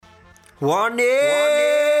Warning! Warning,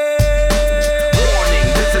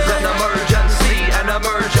 this is an emergency,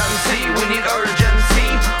 we need urgency.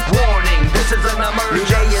 Warning, this is an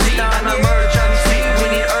emergency, we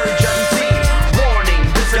need urgency.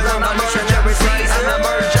 Warning, this is an emergency,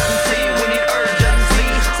 we need urgency.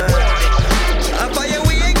 Warning. A fire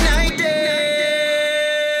we ignited.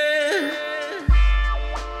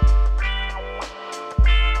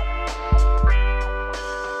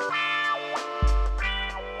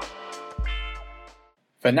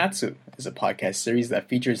 Fanatsu is a podcast series that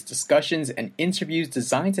features discussions and interviews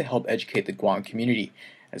designed to help educate the Guam community,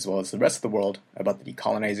 as well as the rest of the world, about the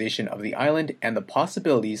decolonization of the island and the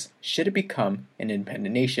possibilities should it become an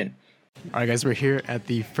independent nation. All right, guys, we're here at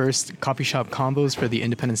the first coffee shop combos for the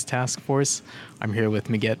Independence Task Force. I'm here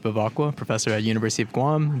with Miguel Bavacqua, professor at University of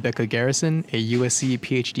Guam, Becca Garrison, a USC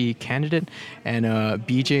PhD candidate, and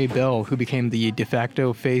BJ Bell, who became the de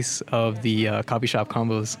facto face of the coffee shop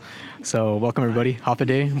combos. So welcome, everybody. Hafa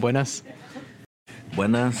day, buenas.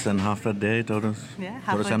 Buenas and hafa day, todos. Yeah,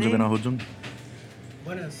 Todos hafa day. hujun.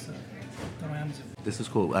 Buenas, This is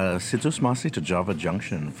cool. Situs Masi to Java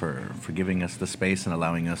Junction for giving us the space and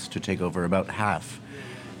allowing us to take over about half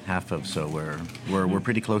of. So we're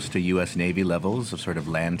pretty close to U.S. Navy levels of sort of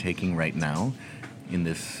land taking right now in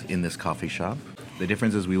this coffee shop. The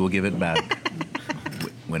difference is we will give it back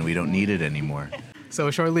when we don't need it anymore. So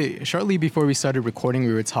shortly before we started recording,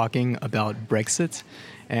 we were talking about Brexit,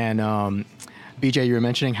 and BJ, you were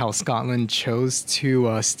mentioning how Scotland chose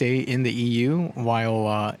to stay in the EU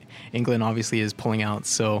while England obviously is pulling out.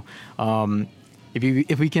 So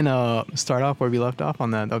if we can start off where we left off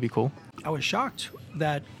on that'd be cool. I was shocked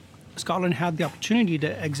that Scotland had the opportunity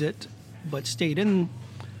to exit, but stayed in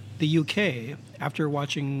the UK after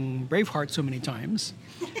watching Braveheart so many times.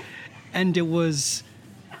 And it was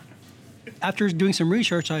after doing some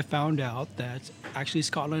research, I found out that actually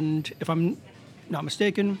Scotland, if I'm not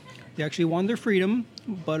mistaken, they actually won their freedom,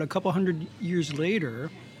 but a couple hundred years later,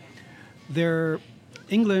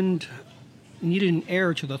 England needed an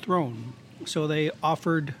heir to the throne. So they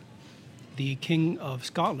offered the King of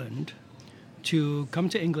Scotland to come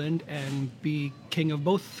to England and be king of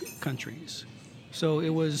both countries. So it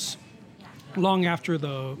was long after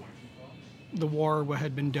the war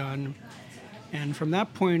had been done. And from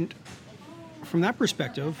that point, from that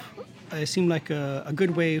perspective, it seemed like a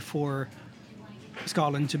good way for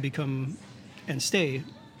Scotland to become and stay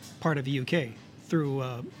part of the UK through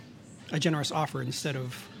a generous offer instead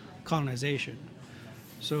of colonization.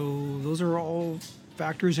 So those are all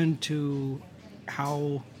factors into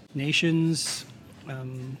how nations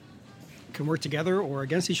can work together or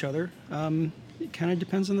against each other. It kind of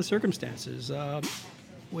depends on the circumstances,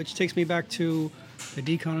 which takes me back to the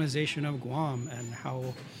decolonization of Guam and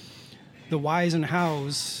how the whys and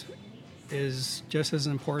hows is just as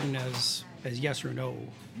important as yes or no,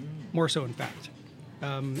 more so in fact.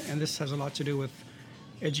 And this has a lot to do with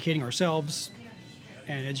educating ourselves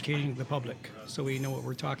and educating the public so we know what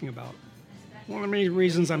we're talking about. One of the main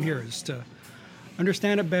reasons I'm here is to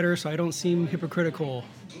understand it better so I don't seem hypocritical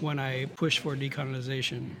when I push for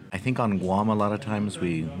decolonization. I think on Guam a lot of times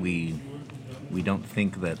we don't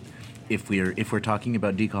think that if we're talking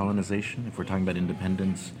about decolonization, if we're talking about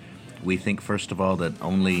independence, we think first of all that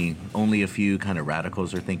only a few kind of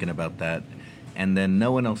radicals are thinking about that, and then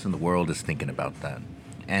no one else in the world is thinking about that.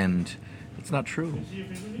 And it's not true.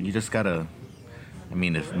 You just gotta,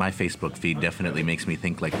 if my Facebook feed definitely makes me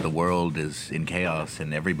think like the world is in chaos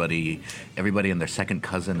and everybody and their second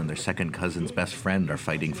cousin and their second cousin's best friend are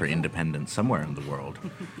fighting for independence somewhere in the world.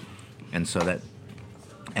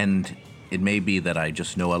 And it may be that I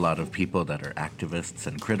just know a lot of people that are activists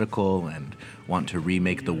and critical and want to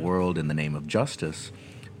remake the world in the name of justice,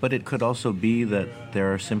 but it could also be that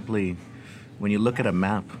there are simply, when you look at a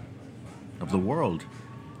map of the world,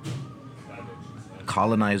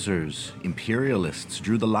 colonizers, imperialists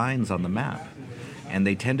drew the lines on the map, and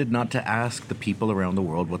they tended not to ask the people around the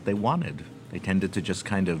world what they wanted. They tended to just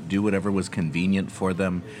kind of do whatever was convenient for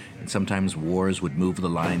them, and sometimes wars would move the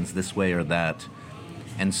lines this way or that.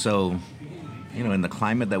 And so, in the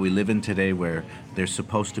climate that we live in today, where there's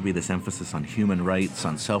supposed to be this emphasis on human rights,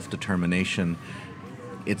 on self-determination,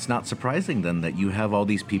 it's not surprising then that you have all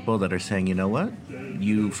these people that are saying, you know what,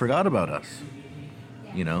 you forgot about us.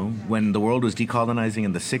 When the world was decolonizing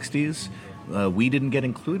in the 60s, we didn't get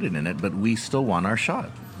included in it, but we still want our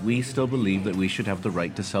shot. We still believe that we should have the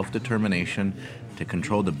right to self-determination, to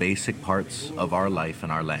control the basic parts of our life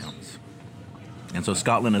and our lands. And so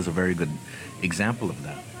Scotland is a very good example of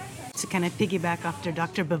that. To kind of piggyback after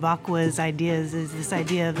Dr. Bavakwa's ideas is this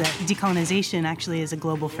idea of that decolonization actually is a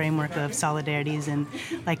global framework of solidarities and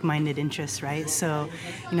like-minded interests, right? So,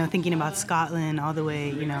 thinking about Scotland all the way,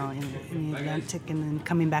 in the Atlantic and then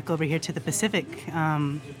coming back over here to the Pacific,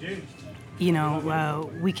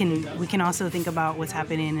 we can also think about what's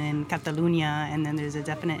happening in Catalonia, and then there's a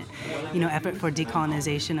definite, effort for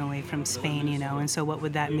decolonization away from Spain, and so what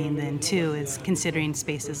would that mean then too is considering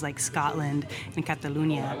spaces like Scotland and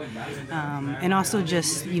Catalonia, and also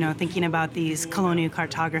just, thinking about these colonial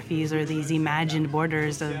cartographies or these imagined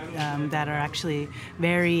borders of, that are actually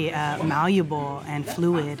very malleable and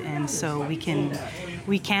fluid, and so we can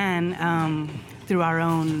through our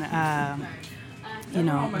own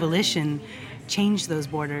volition, change those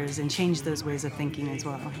borders and change those ways of thinking as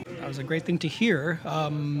well. That was a great thing to hear,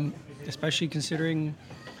 especially considering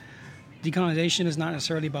decolonization is not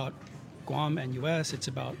necessarily about Guam and U.S., it's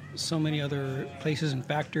about so many other places and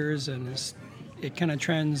factors, and it kind of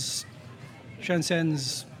transcends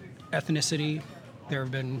ethnicity. There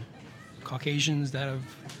have been Caucasians that have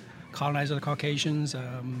colonized other Caucasians,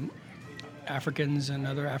 Africans and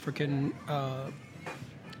other African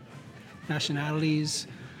nationalities,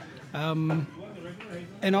 and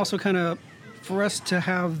also kind of for us to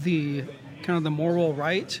have the kind of the moral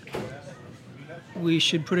right, we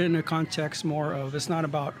should put it in a context more of it's not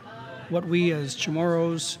about what we as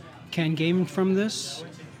Chamorros can gain from this,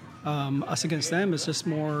 us against them. It's just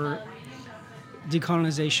more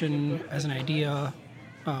decolonization as an idea,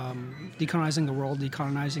 decolonizing the world,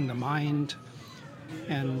 decolonizing the mind,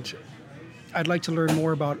 and I'd like to learn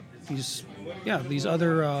more about these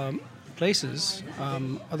other places,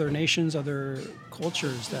 other nations, other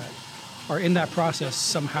cultures that are in that process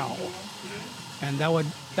somehow, and that would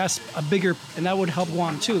help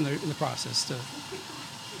Guam too in the process,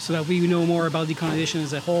 so that we know more about decolonization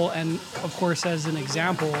as a whole, and of course as an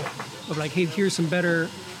example of like, hey, here's some better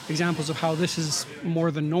examples of how this is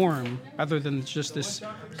more the norm, rather than just this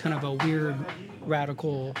kind of a weird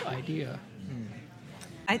radical idea.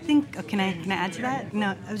 I think, can I add to that?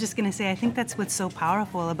 No, I was just going to say, I think that's what's so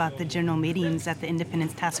powerful about the general meetings that the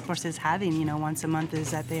Independence Task Force is having, once a month,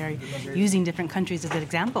 is that they are using different countries as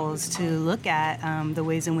examples to look at the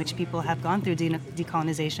ways in which people have gone through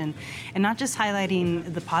decolonization, and not just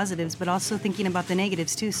highlighting the positives, but also thinking about the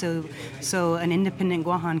negatives too. So an independent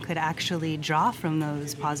Guahan could actually draw from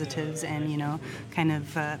those positives and, kind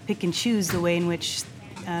of pick and choose the way in which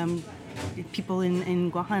people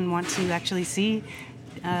in Guahan want to actually see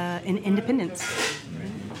in independence.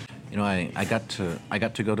 I got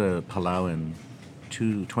to go to Palau in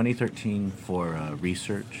 2013 for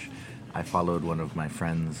research. I followed one of my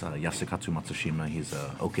friends, Yasukatsu Matsushima. He's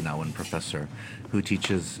an Okinawan professor who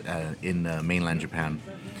teaches in mainland Japan.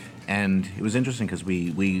 And it was interesting because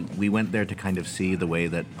we went there to kind of see the way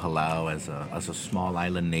that Palau as a small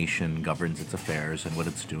island nation governs its affairs and what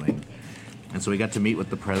it's doing. And so we got to meet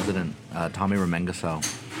with the president, Tommy Remengesau,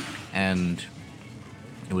 and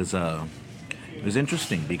it was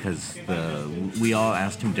interesting because we all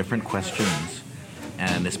asked him different questions,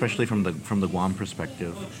 and especially from the Guam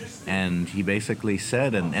perspective, and he basically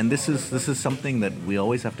said, and this is something that we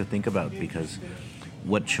always have to think about, because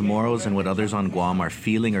what Chamorros and what others on Guam are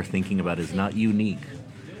feeling or thinking about is not unique.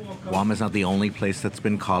 Guam is not the only place that's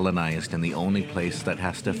been colonized and the only place that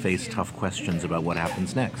has to face tough questions about what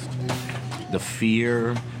happens next. The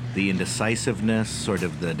fear, the indecisiveness, sort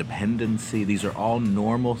of the dependency, these are all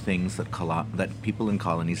normal things that people in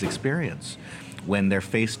colonies experience when they're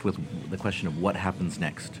faced with the question of what happens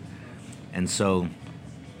next. And so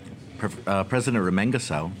President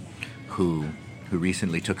Remengesau, who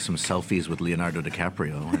recently took some selfies with Leonardo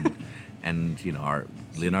DiCaprio, and our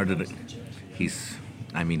Leonardo, he's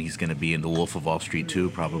going to be in The Wolf of Wall Street too,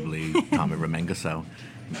 probably, Tommy Remengesau.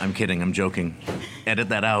 I'm kidding, I'm joking. Edit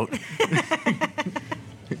that out.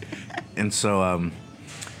 And so,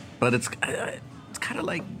 but it's kind of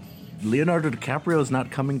like Leonardo DiCaprio is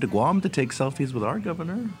not coming to Guam to take selfies with our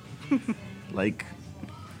governor. Who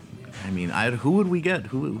would we get?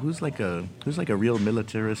 Who's like a real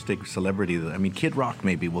militaristic celebrity? Kid Rock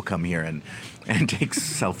maybe will come here and take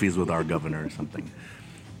selfies with our governor or something.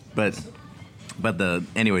 But the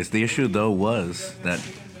issue though was that,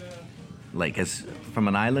 like, as from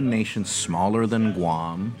an island nation smaller than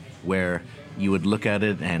Guam, where you would look at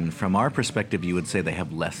it, and from our perspective, you would say they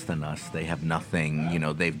have less than us. They have nothing.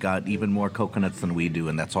 They've got even more coconuts than we do,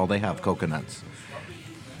 and that's all they have, coconuts.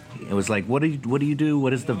 It was like, what do you do?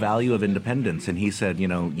 What is the value of independence? And he said,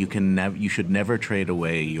 you should never trade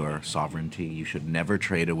away your sovereignty. You should never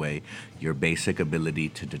trade away your basic ability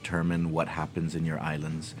to determine what happens in your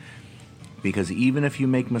islands, because even if you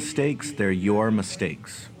make mistakes, they're your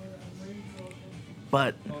mistakes.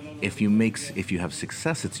 But if you have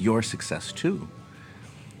success, it's your success too.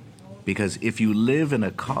 Because if you live in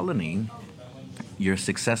a colony, your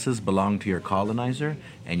successes belong to your colonizer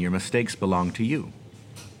and your mistakes belong to you.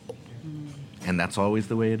 And that's always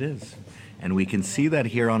the way it is. And we can see that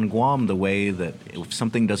here on Guam, the way that if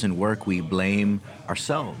something doesn't work, we blame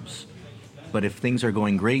ourselves. But if things are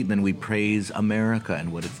going great, then we praise America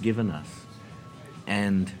and what it's given us.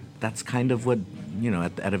 And that's kind of what,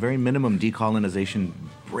 at a very minimum, decolonization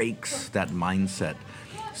breaks that mindset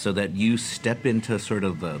so that you step into sort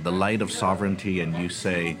of the light of sovereignty and you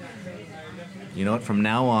say, you know what, from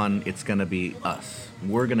now on, it's going to be us.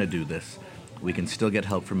 We're going to do this. We can still get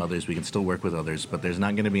help from others. We can still work with others. But there's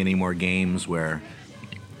not going to be any more games where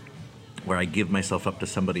I give myself up to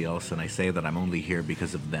somebody else and I say that I'm only here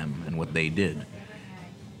because of them and what they did.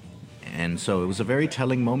 And so it was a very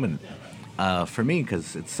telling moment for me,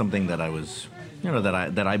 because it's something that I was,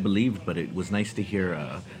 that I believed, but it was nice to hear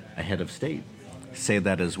a head of state say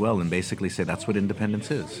that as well, and basically say that's what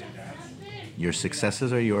independence is. Your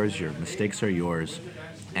successes are yours, your mistakes are yours,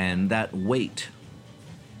 and that weight,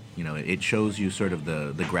 it shows you sort of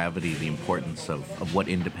the gravity, the importance of what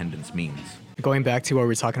independence means. Going back to what we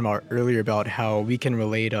were talking about earlier about how we can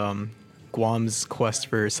relate Guam's quest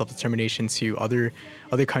for self-determination to other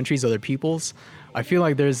countries, other peoples, I feel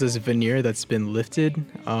like there's this veneer that's been lifted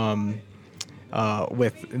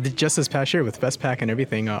with just this past year with Festpac and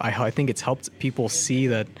everything. I think it's helped people see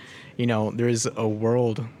that, there's a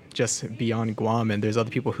world just beyond Guam, and there's other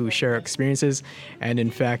people who share experiences and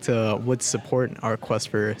in fact would support our quest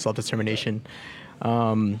for self-determination.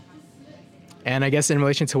 And I guess in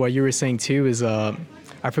relation to what you were saying too is,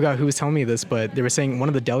 I forgot who was telling me this, but they were saying one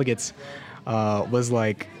of the delegates was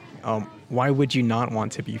like, why would you not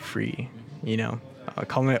want to be free?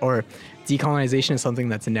 Or decolonization is something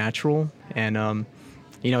that's natural, and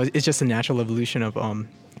it's just a natural evolution of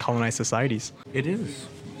colonized societies. It is.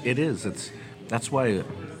 That's why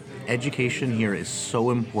education here is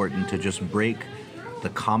so important, to just break the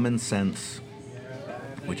common sense,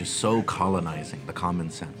 which is so colonizing. The common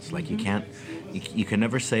sense, like you can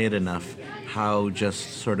never say it enough. How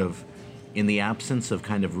just sort of, in the absence of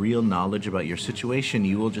kind of real knowledge about your situation,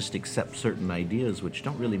 you will just accept certain ideas which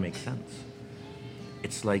don't really make sense.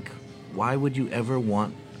 It's like, why would you ever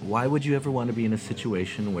want to be in a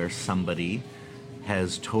situation where somebody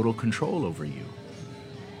has total control over you?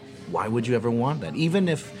 Why would you ever want that? Even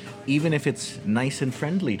if it's nice and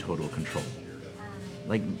friendly total control.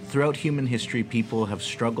 Like, throughout human history, people have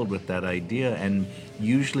struggled with that idea, and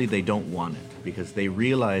usually they don't want it because they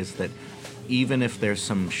realize that even if there's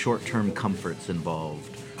some short-term comforts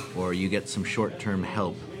involved, or you get some short-term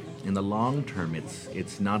help, in the long term,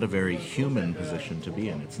 it's not a very human position to be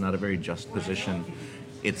in. It's not a very just position.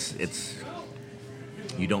 It's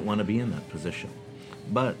you don't want to be in that position.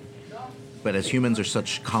 But as humans are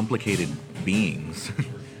such complicated beings,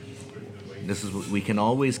 this is what we can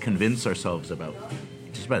always convince ourselves about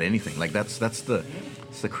just about anything. Like it's the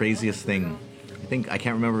craziest thing. I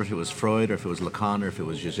can't remember if it was Freud or if it was Lacan or if it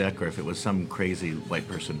was Zizek or if it was some crazy white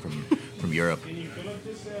person from Europe.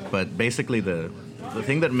 But basically the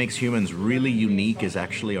thing that makes humans really unique is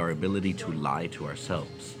actually our ability to lie to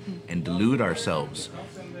ourselves and delude ourselves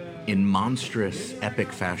in monstrous,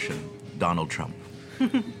 epic fashion. Donald Trump.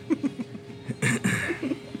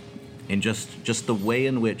 And just the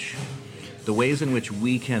ways in which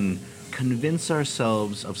we can convince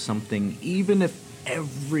ourselves of something, even if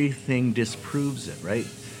everything disproves it, right?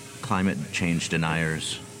 Climate change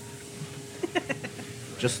deniers.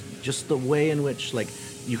 just the way in which, like,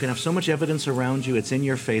 you can have so much evidence around you, it's in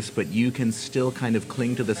your face, but you can still kind of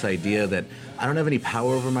cling to this idea that I don't have any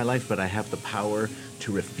power over my life, but I have the power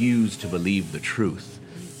to refuse to believe the truth.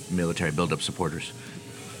 Military buildup supporters.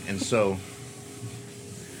 And so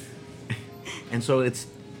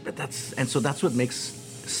that's what makes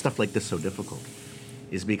stuff like this so difficult,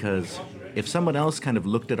 is because if someone else kind of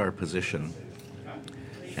looked at our position,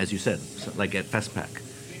 as you said, like at Festpac,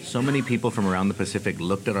 so many people from around the Pacific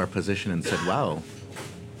looked at our position and said, wow,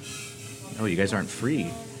 oh, you guys aren't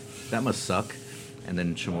free. That must suck. And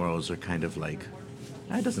then Chamorros are kind of like,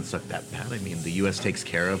 it doesn't suck that bad. I mean, the U.S. takes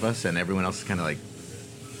care of us, and everyone else is kind of like,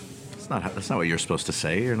 that's not what you're supposed to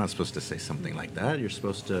say. You're not supposed to say something like that. You're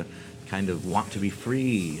supposed to kind of want to be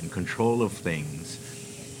free and control of things.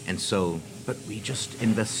 And so, but we just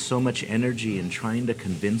invest so much energy in trying to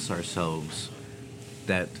convince ourselves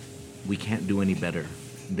that we can't do any better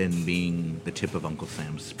than being the tip of Uncle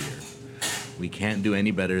Sam's spear. We can't do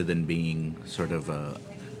any better than being sort of a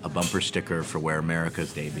bumper sticker for where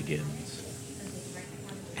America's day begins.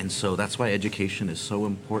 And so that's why education is so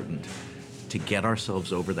important, to get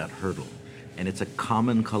ourselves over that hurdle, And it's a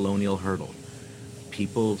common colonial hurdle.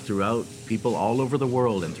 People all over the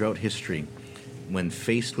world and throughout history, when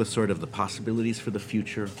faced with sort of the possibilities for the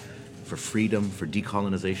future, for freedom, for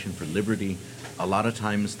decolonization, for liberty, a lot of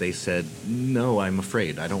times they said, no, I'm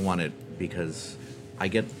afraid, I don't want it, because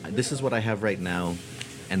this is what I have right now,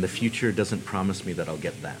 and the future doesn't promise me that I'll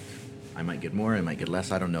get that. I might get more, I might get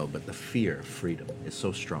less, I don't know, but the fear of freedom is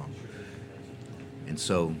so strong. And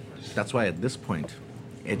so that's why at this point,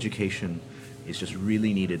 education is just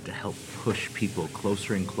really needed to help push people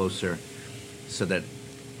closer and closer, so that,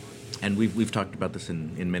 and we've talked about this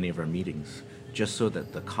in many of our meetings, just so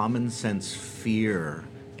that the common sense fear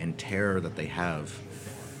and terror that they have,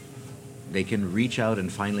 they can reach out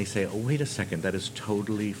and finally say, oh, wait a second, that is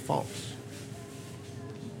totally false.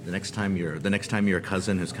 The next time your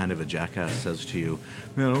cousin who's kind of a jackass says to you,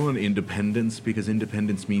 no, I want independence because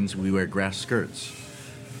independence means we wear grass skirts,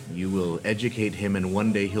 you will educate him, and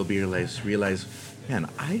one day he'll realize, man,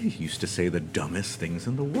 I used to say the dumbest things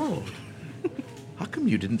in the world. How come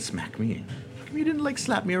you didn't smack me? How come you didn't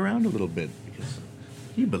slap me around a little bit? Because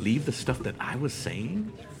you believe the stuff that I was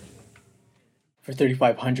saying? For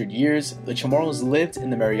 3,500 years, the Chamorros lived in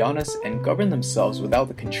the Marianas and governed themselves without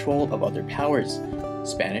the control of other powers.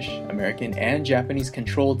 Spanish, American, and Japanese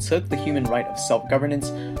control took the human right of self-governance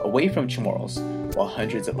away from Chamorros. While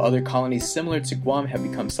hundreds of other colonies similar to Guam have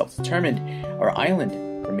become self-determined, our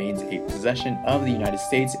island remains a possession of the United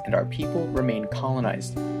States and our people remain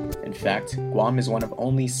colonized. In fact, Guam is one of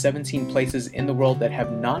only 17 places in the world that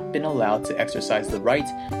have not been allowed to exercise the right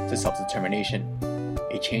to self-determination.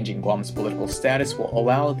 A change in Guam's political status will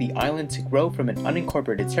allow the island to grow from an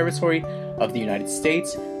unincorporated territory of the United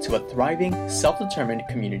States to a thriving, self-determined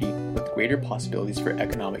community with greater possibilities for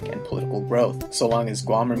economic and political growth. So long as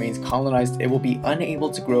Guam remains colonized, it will be unable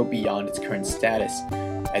to grow beyond its current status.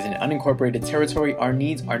 As an unincorporated territory, our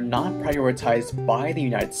needs are not prioritized by the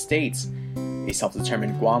United States. A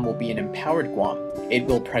self-determined Guam will be an empowered Guam. It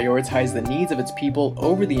will prioritize the needs of its people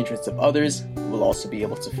over the interests of others. It will also be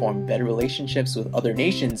able to form better relationships with other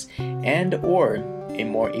nations and/or a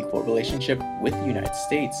more equal relationship with the United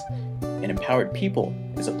States. An empowered people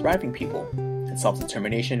is a thriving people, and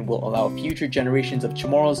self-determination will allow future generations of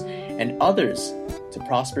Chamorros and others to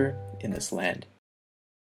prosper in this land.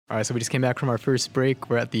 All right, so we just came back from our first break.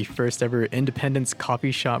 We're at the first ever Independence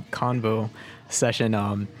Coffee Shop Convo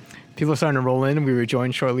session. People are starting to roll in. We were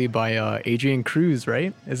joined shortly by Adrian Cruz,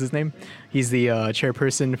 right? Is his name? He's the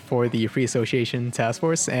chairperson for the Free Association Task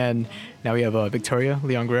Force. And now we have Victoria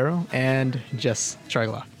Leon Guerrero and Jess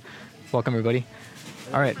Charla. Welcome, everybody.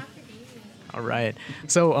 All right.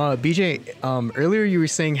 So, BJ, earlier you were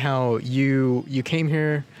saying how you came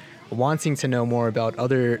here wanting to know more about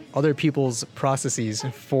other people's processes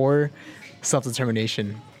for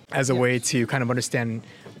self-determination as a way to kind of understand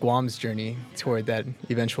Guam's journey toward that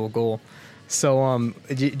eventual goal. So,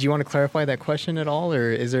 do you want to clarify that question at all,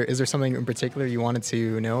 or is there something in particular you wanted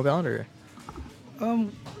to know about, or?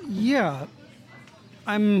 Yeah,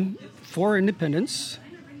 I'm for independence,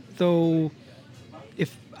 though.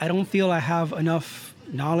 If I don't feel I have enough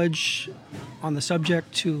knowledge on the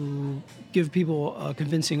subject to give people a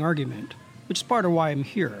convincing argument, which is part of why I'm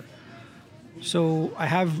here. So I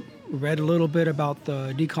have read a little bit about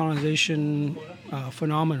the decolonization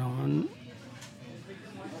phenomenon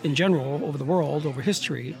in general over the world, over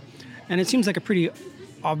history, and it seems like a pretty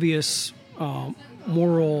obvious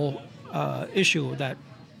moral issue that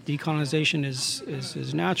decolonization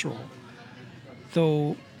is natural.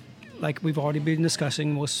 Though, like we've already been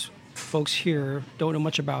discussing, most folks here don't know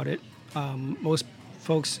much about it. Most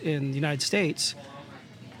folks in the United States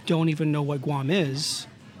don't even know what Guam is.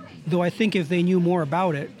 Though I think if they knew more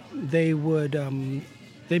about it, they would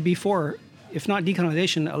they'd be for, if not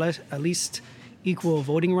decolonization, at least equal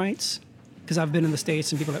voting rights. Because I've been in the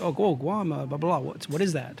States and people are like, oh, Guam, blah, blah, what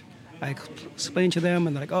is that? I explain to them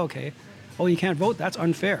and they're like, oh, okay. Oh, you can't vote? That's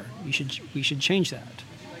unfair. We should change that.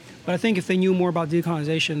 But I think if they knew more about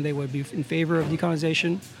decolonization, they would be in favor of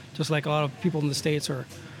decolonization, just like a lot of people in the States are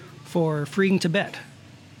for freeing Tibet,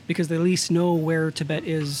 because they at least know where Tibet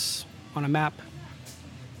is on a map,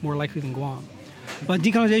 more likely than Guam. But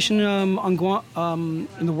decolonization on Guam,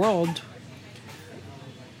 in the world,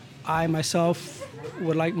 I myself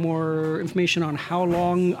would like more information on how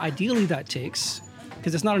long ideally that takes,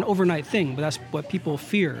 because it's not an overnight thing, but that's what people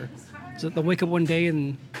fear. So they'll wake up one day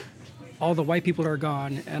and all the white people are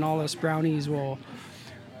gone and all us brownies will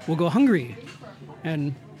go hungry.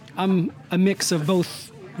 And I'm a mix of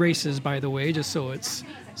both races, by the way, just so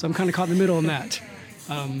I'm kind of caught in the middle on that.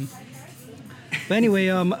 But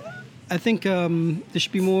anyway, I think there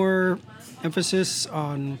should be more emphasis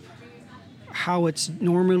on how it's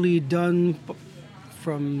normally done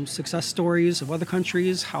from success stories of other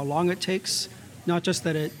countries, how long it takes, not just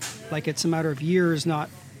that it's a matter of years, not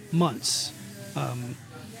months,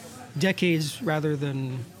 decades rather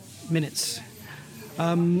than minutes.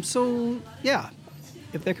 So yeah,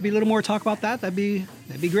 if there could be a little more talk about that, that'd be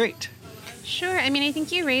great. Sure. I mean, I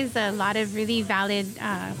think you raised a lot of really valid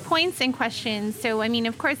points and questions. So, I mean,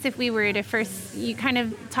 of course, if we were to first, you kind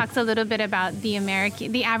of talked a little bit about the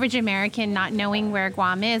average American not knowing where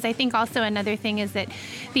Guam is. I think also another thing is that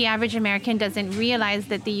the average American doesn't realize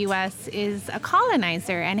that the U.S. is a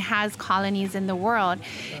colonizer and has colonies in the world.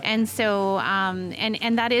 And so,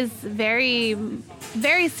 and that is very,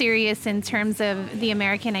 very serious in terms of the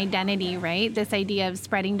American identity, right? This idea of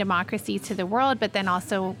spreading democracy to the world, but then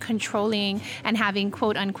also controlling and having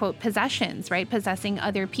quote unquote possessions, right? Possessing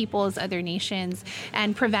other peoples, other nations,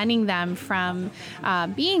 and preventing them from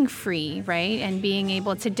being free, right? And being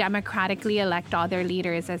able to democratically elect all their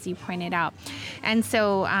leaders, as you pointed out. And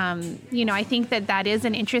so, I think that is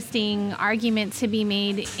an interesting argument to be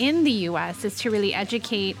made in the U.S. is to really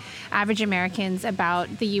educate average Americans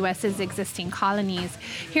about the U.S.'s existing colonies.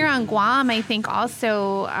 Here on Guam, I think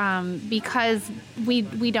also because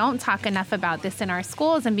we don't talk enough about this in our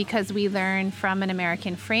schools, and because we learn from an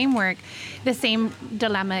American framework, the same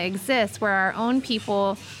dilemma exists where our own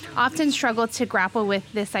people often struggle to grapple with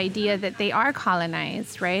this idea that they are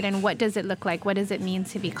colonized, right? And what does it look like? What does it mean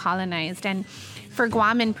to be colonized? And for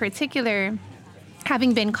Guam in particular,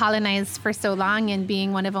 having been colonized for so long and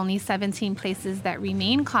being one of only 17 places that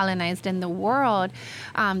remain colonized in the world,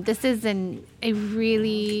 this is a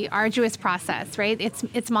really arduous process, right? It's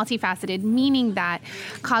multifaceted, meaning that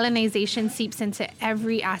colonization seeps into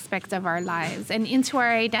every aspect of our lives and into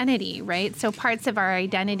our identity, right? So parts of our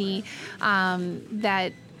identity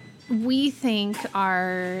that we think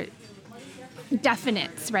are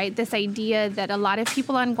definites, right? This idea that a lot of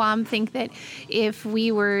people on Guam think that if we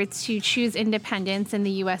were to choose independence and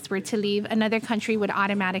the U.S. were to leave, another country would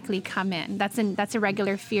automatically come in. That's a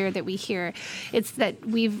regular fear that we hear. It's that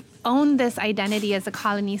we've owned this identity as a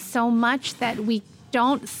colony so much that we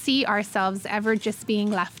don't see ourselves ever just being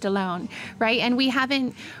left alone, right? And we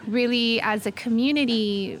haven't really, as a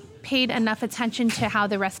community, paid enough attention to how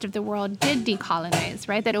the rest of the world did decolonize,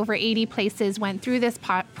 right? That over 80 places went through this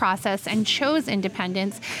process and chose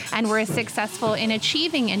independence and were successful in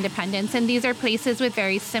achieving independence. And these are places with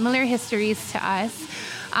very similar histories to us.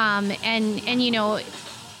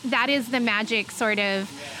 That is the magic sort of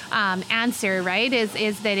answer, right?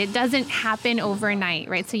 Is that it doesn't happen overnight,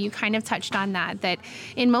 right? So you kind of touched on that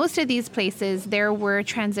in most of these places there were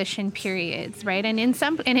transition periods, right? And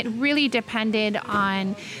it really depended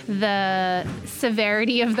on the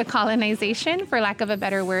severity of the colonization, for lack of a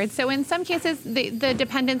better word. So in some cases, the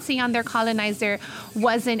dependency on their colonizer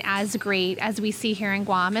wasn't as great as we see here in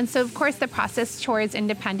Guam. And so, of course, the process towards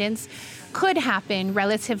independence could happen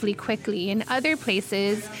relatively quickly. In other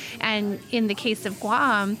places, and in the case of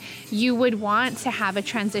Guam, you would want to have a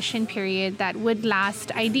transition period that would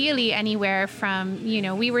last ideally anywhere from,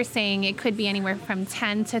 we were saying it could be anywhere from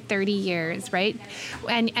 10 to 30 years, right?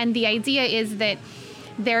 And the idea is that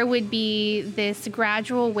there would be this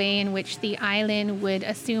gradual way in which the island would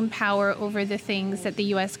assume power over the things that the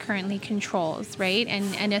U.S. currently controls, right?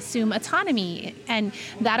 And assume autonomy. And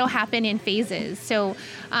that'll happen in phases. So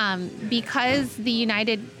because the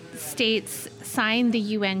United States signed the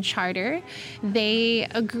UN Charter, they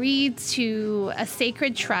agreed to a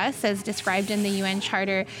sacred trust, as described in the UN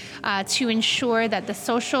Charter, to ensure that the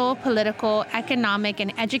social, political, economic,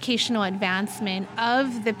 and educational advancement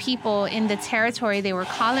of the people in the territory they were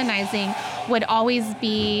colonizing would always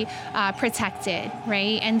be protected,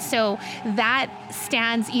 right? And so that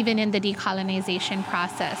stands even in the decolonization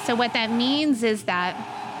process. So what that means is that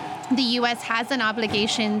the U.S. has an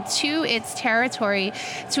obligation to its territory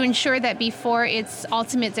to ensure that before its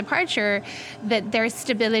ultimate departure, that there's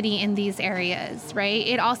stability in these areas, right?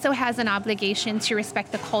 It also has an obligation to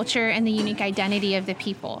respect the culture and the unique identity of the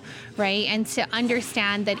people, right? And to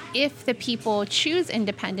understand that if the people choose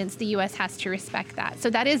independence, the U.S. has to respect that. So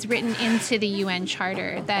that is written into the UN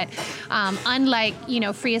Charter that unlike,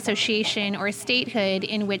 free association or statehood,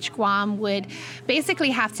 in which Guam would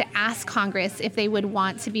basically have to ask Congress if they would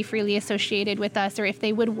want to be freely associated with us or if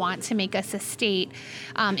they would want to make us a state.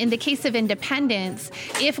 In the case of independence,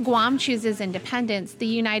 if Guam chooses independence, the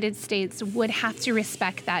United States would have to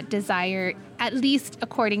respect that desire, at least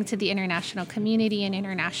according to the international community and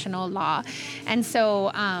international law. And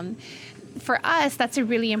so for us, that's a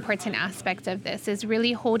really important aspect of this, is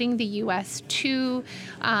really holding the U.S. to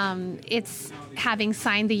its having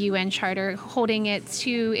signed the UN Charter, holding it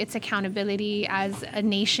to its accountability as a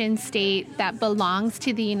nation state that belongs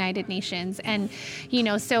to the United Nations. And,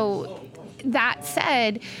 so that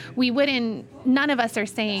said, none of us are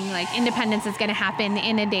saying like independence is going to happen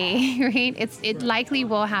in a day, right? It likely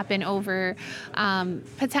will happen over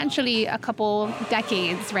potentially a couple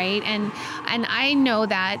decades, right? And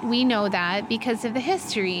we know that because of the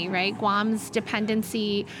history, right? Guam's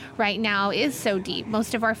dependency right now is so deep.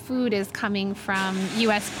 Most of our food is coming from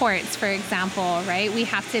U.S. ports, for example, right? We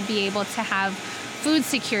have to be able to have food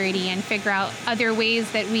security and figure out other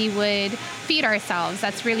ways that we would feed ourselves.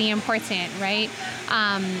 That's really important, right?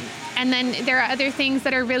 And then there are other things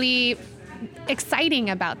that are really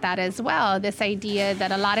exciting about that as well. This idea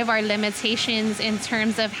that a lot of our limitations in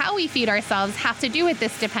terms of how we feed ourselves have to do with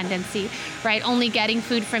this dependency, right? Only getting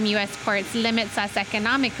food from U.S. ports limits us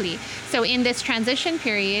economically. So in this transition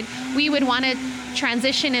period, we would want to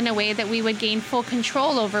transition in a way that we would gain full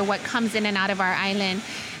control over what comes in and out of our island.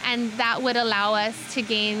 And that would allow us to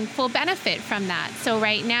gain full benefit from that. So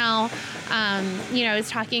right now, I was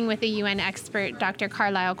talking with a UN expert, Dr.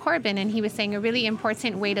 Carlisle Corbin, and he was saying a really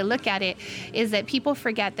important way to look at it is that people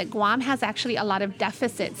forget that Guam has actually a lot of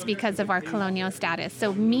deficits because of our colonial status.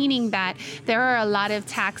 So meaning that there are a lot of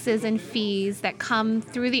taxes and fees that come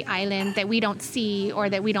through the island that we don't see or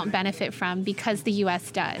that we don't benefit from because the U.S.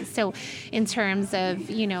 does. So in terms of,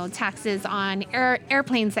 taxes on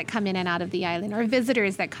airplanes that come in and out of the island, or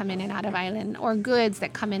visitors that come in and out of island, or goods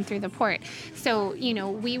that come in through the port. So,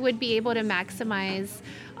 we would be able to maximize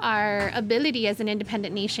our ability as an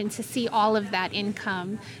independent nation to see all of that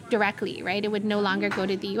income directly, right? It would no longer go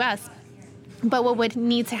to the U.S. But what would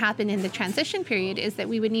need to happen in the transition period is that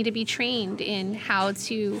we would need to be trained in how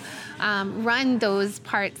to run those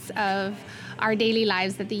parts of our daily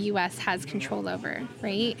lives that the U.S. has control over,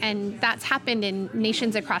 right? And that's happened in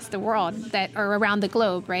nations across the world that are around the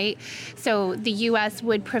globe, right? So the U.S.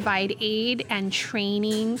 would provide aid and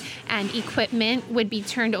training, and equipment would be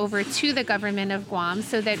turned over to the government of Guam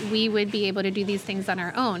so that we would be able to do these things on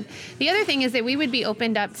our own. The other thing is that we would be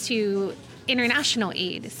opened up to international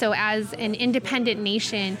aid. So as an independent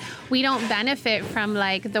nation, we don't benefit from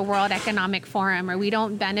like the World Economic Forum, or we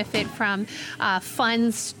don't benefit from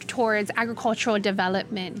funds towards agricultural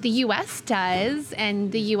development. The U.S. does,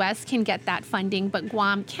 and the U.S. can get that funding, but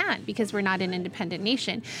Guam can't because we're not an independent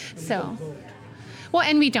nation. So... Well,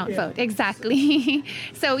 and we don't vote, exactly.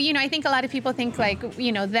 So, I think a lot of people think like,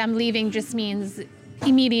 them leaving just means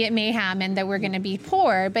immediate mayhem and that we're going to be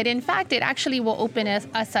poor. But in fact, it actually will open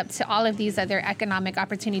us up to all of these other economic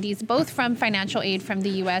opportunities, both from financial aid from the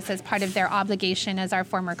U.S. as part of their obligation as our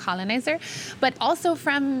former colonizer, but also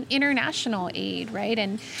from international aid, right?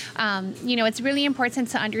 And, it's really important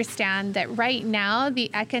to understand that right now, the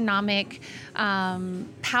economic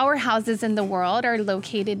powerhouses in the world are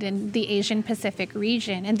located in the Asian Pacific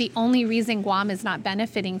region. And the only reason Guam is not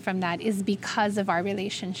benefiting from that is because of our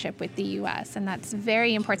relationship with the U.S. And that's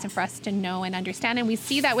very important for us to know and understand. And we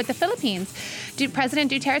see that with the Philippines.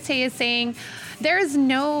 President Duterte is saying, there is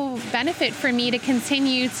no benefit for me to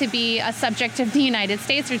continue to be a subject of the United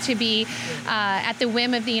States or to be at the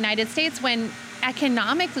whim of the United States when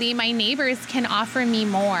economically my neighbors can offer me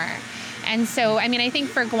more. And so, I think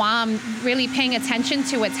for Guam, really paying attention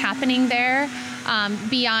to what's happening there,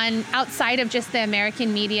 outside of just the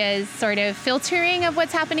American media's sort of filtering of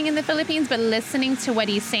what's happening in the Philippines, but listening to what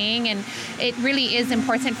he's saying. And it really is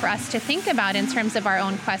important for us to think about in terms of our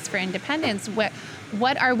own quest for independence.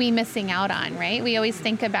 What are we missing out on, right? We always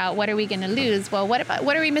think about what are we going to lose? Well,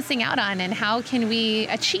 what are we missing out on, and how can we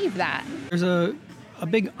achieve that? There's a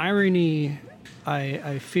big irony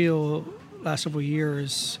I feel last several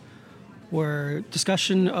years where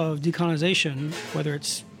discussion of decolonization, whether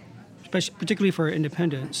it's particularly for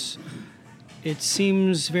independence, it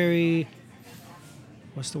seems very,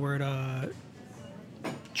 what's the word,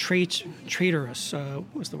 traitorous,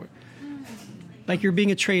 what's the word? Like you're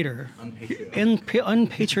being a traitor.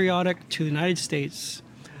 Unpatriotic to the United States.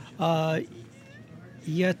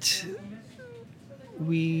 Yet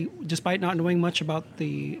we, despite not knowing much about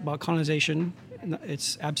colonization,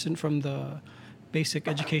 it's absent from the basic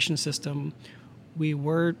education system, we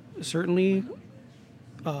were certainly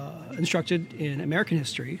instructed in American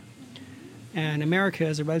history. And America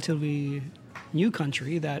is a relatively new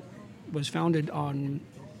country that was founded on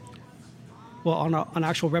an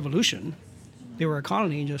actual revolution. They were a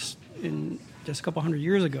colony just a couple hundred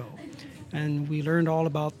years ago. And we learned all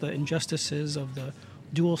about the injustices of the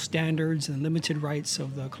dual standards and limited rights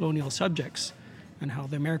of the colonial subjects, and how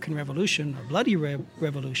the American Revolution, a bloody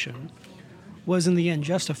revolution, was in the end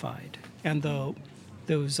justified. And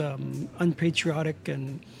those unpatriotic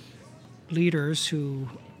and leaders who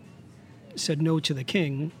said no to the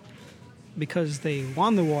king because they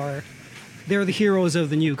won the war, they're the heroes of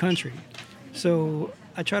the new country. So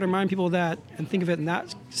I try to remind people of that and think of it in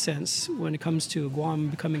that sense when it comes to Guam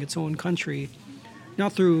becoming its own country,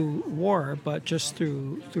 not through war, but just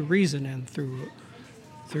through reason and through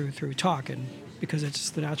talk, and because it's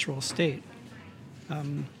the natural state. I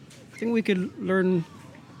think we could learn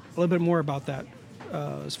a little bit more about that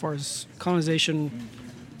as far as colonization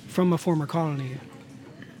from a former colony.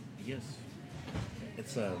 Yes.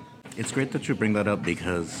 It's great that you bring that up,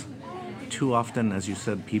 because too often, as you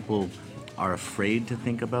said, people are afraid to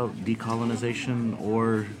think about decolonization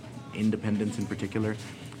or independence in particular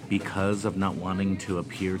because of not wanting to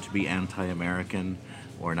appear to be anti-American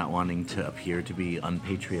or not wanting to appear to be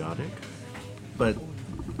unpatriotic. But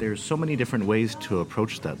there's so many different ways to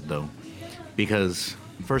approach that, though, because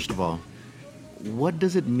first of all, what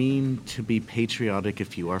does it mean to be patriotic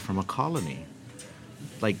if you are from a colony?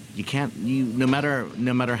 Like, no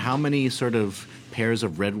matter how many sort of pairs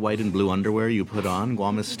of red, white, and blue underwear you put on,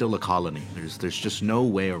 Guam is still a colony. There's just no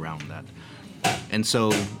way around that. And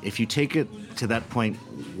so if you take it to that point,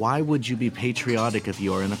 why would you be patriotic if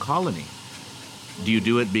you are in a colony? Do you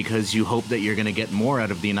do it because you hope that you're going to get more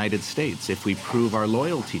out of the United States if we prove our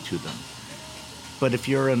loyalty to them? But if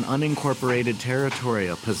you're an unincorporated territory,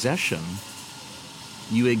 a possession,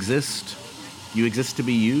 you exist to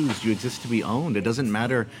be used, you exist to be owned. It doesn't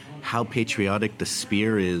matter how patriotic the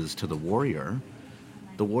spear is to the warrior.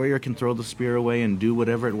 The warrior can throw the spear away and do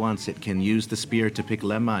whatever it wants. It can use the spear to pick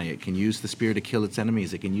lemai. It can use the spear to kill its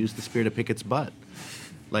enemies. It can use the spear to pick its butt.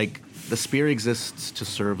 Like, the spear exists to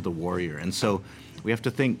serve the warrior. And so we have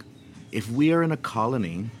to think, if we are in a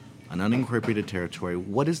colony, an unincorporated territory,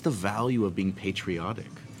 what is the value of being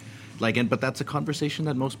patriotic? But that's a conversation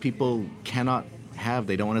that most people cannot have.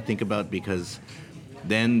 They don't want to think about, because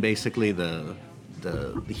then basically the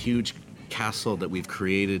huge castle that we've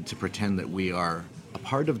created to pretend that we are a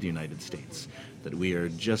part of the United States, that we are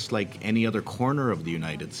just like any other corner of the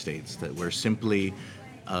United States, that we're simply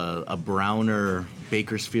a browner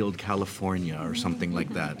Bakersfield, California, or something like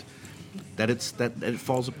that, that it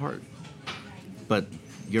falls apart. But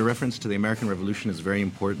your reference to the American Revolution is very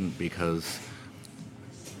important, because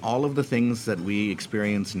all of the things that we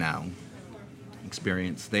experience now,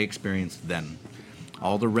 they experienced then.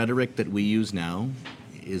 All the rhetoric that we use now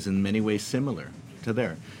is in many ways similar to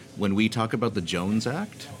there. When we talk about the Jones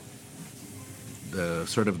Act,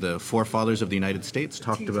 the forefathers of the United States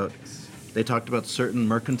talked about certain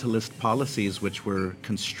mercantilist policies which were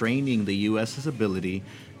constraining the U.S.'s ability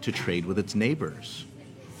to trade with its neighbors.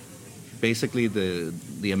 Basically,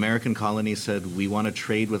 the American colonies said, we want to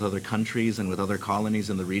trade with other countries and with other colonies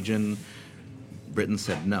in the region. Britain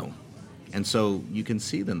said no. And so you can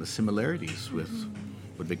see then the similarities with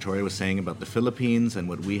what Victoria was saying about the Philippines and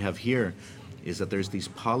what we have here, is that there's these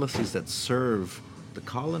policies that serve the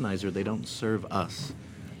colonizer, they don't serve us.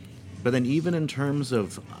 But then even in terms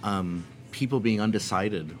of people being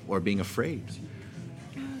undecided or being afraid,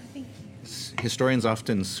 historians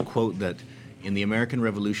often quote that in the American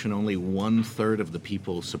Revolution, only 1/3 of the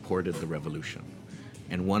people supported the revolution.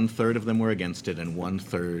 And 1/3 of them were against it, and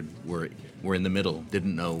 1/3 were in the middle,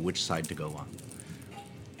 didn't know which side to go on.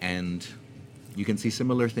 And you can see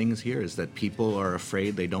similar things here, is that people are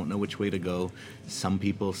afraid, they don't know which way to go. Some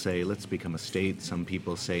people say, let's become a state. Some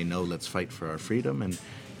people say, no, let's fight for our freedom. And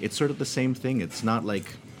it's sort of the same thing. It's not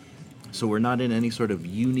like, so we're not in any sort of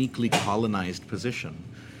uniquely colonized position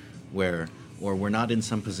or we're not in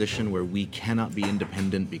some position where we cannot be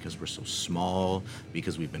independent because we're so small,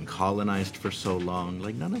 because we've been colonized for so long.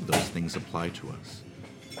 Like, none of those things apply to us.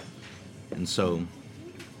 And so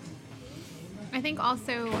I think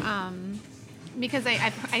also, because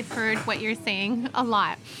I've heard what you're saying a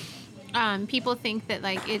lot. People think that,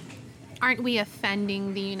 like, aren't we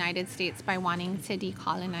offending the United States by wanting to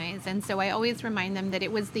decolonize? And so I always remind them that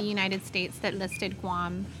it was the United States that listed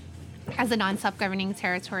Guam as a non-self-governing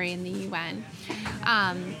territory in the UN.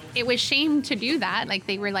 It was shame to do that. Like,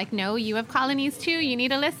 they were like, no, you have colonies too, you need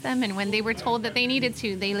to list them. And when they were told that they needed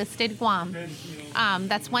to, they listed Guam.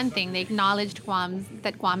 That's one thing. They acknowledged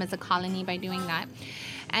that Guam is a colony by doing that.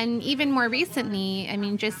 And even more recently, I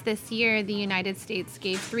mean, just this year, the United States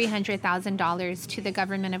gave $300,000 to the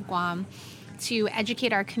government of Guam to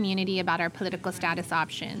educate our community about our political status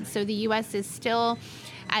options. So the U.S. is still,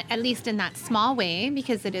 at least in that small way,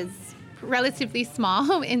 because it is relatively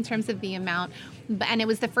small in terms of the amount, and it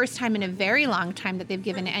was the first time in a very long time that they've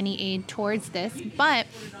given any aid towards this. But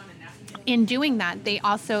in doing that, they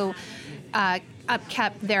also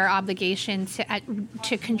upkept their obligation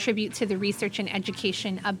to contribute to the research and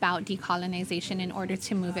education about decolonization in order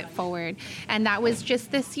to move it forward. And that was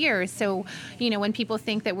just this year. So, when people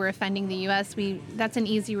think that we're offending the U.S., that's an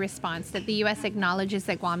easy response, that the U.S. acknowledges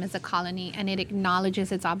that Guam is a colony and it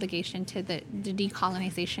acknowledges its obligation to the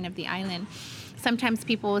decolonization of the island. Sometimes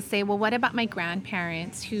people will say, well, what about my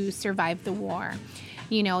grandparents who survived the war?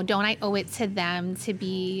 Don't I owe it to them to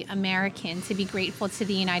be American, to be grateful to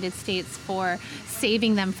the United States for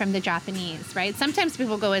saving them from the Japanese, right? Sometimes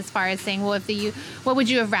people go as far as saying, well, what would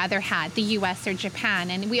you have rather had, the U.S. or Japan?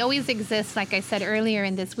 And we always exist, like I said earlier,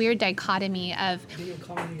 in this weird dichotomy of... Being a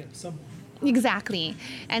colony of someone. Exactly.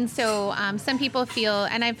 And so some people feel,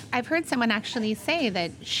 and I've heard someone actually say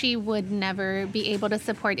that she would never be able to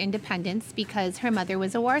support independence because her mother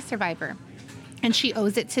was a war survivor. And she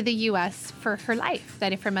owes it to the U.S. for her life,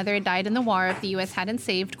 that if her mother had died in the war, if the U.S. hadn't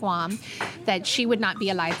saved Guam, that she would not be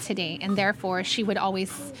alive today. And therefore, she would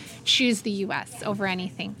always choose the U.S. over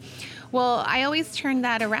anything. Well, I always turn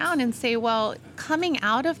that around and say, well, coming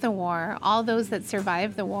out of the war, all those that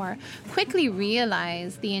survived the war quickly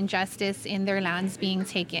realized the injustice in their lands being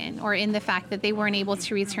taken, or in the fact that they weren't able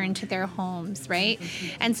to return to their homes, right?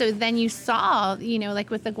 And so then you saw, like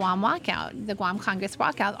with the Guam walkout, the Guam Congress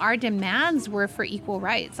walkout, our demands were for equal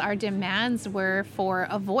rights. Our demands were for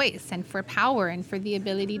a voice and for power and for the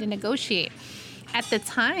ability to negotiate. At the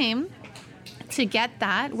time, to get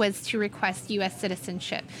that was to request U.S.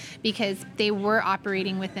 citizenship because they were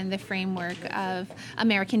operating within the framework of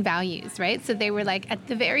American values, right? So they were like, at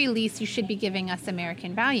the very least, you should be giving us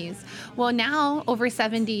American values. Well, now, over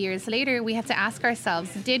 70 years later, we have to ask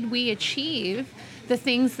ourselves, did we achieve the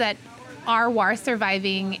things that our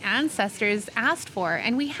war-surviving ancestors asked for?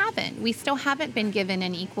 And we haven't. We still haven't been given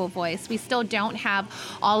an equal voice. We still don't have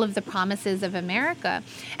all of the promises of America.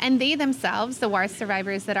 And they themselves, the war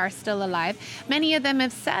survivors that are still alive, many of them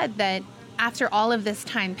have said that after all of this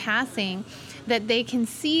time passing, that they can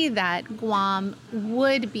see that Guam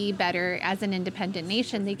would be better as an independent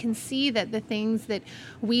nation. They can see that the things that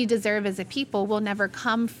we deserve as a people will never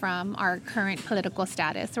come from our current political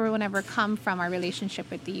status or will never come from our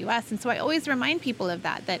relationship with the U.S. And so I always remind people of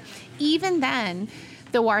that even then,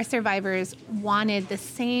 the war survivors wanted the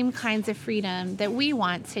same kinds of freedom that we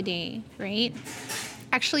want today, right?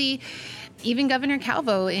 Actually, even Governor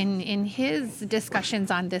Calvo, in his discussions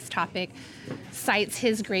on this topic, cites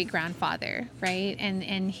his great-grandfather, right,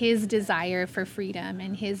 and his desire for freedom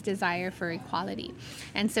and his desire for equality.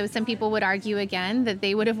 And so some people would argue again that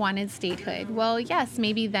they would have wanted statehood. Well, yes,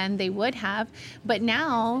 maybe then they would have, but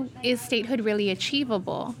now, is statehood really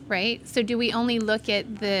achievable, right? So do we only look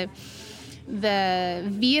at the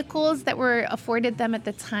vehicles that were afforded them at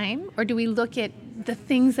the time, or do we look at the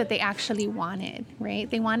things that they actually wanted, right?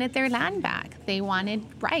 They wanted their land back. They wanted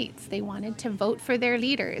rights. They wanted to vote for their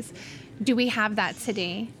leaders. Do we have that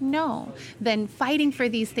today? No. Then fighting for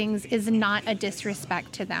these things is not a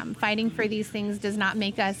disrespect to them. Fighting for these things does not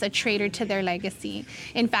make us a traitor to their legacy.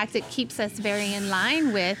 In fact, it keeps us very in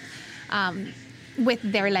line with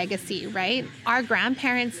their legacy, right? Our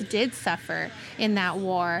grandparents did suffer in that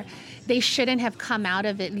war. They shouldn't have come out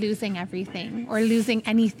of it losing everything or losing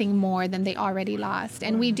anything more than they already lost.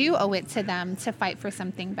 And we do owe it to them to fight for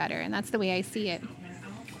something better. And that's the way I see it.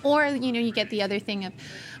 Or, you get the other thing of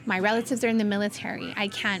my relatives are in the military. I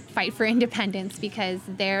can't fight for independence because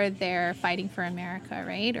they're there fighting for America,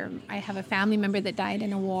 right? Or I have a family member that died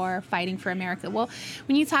in a war fighting for America. Well,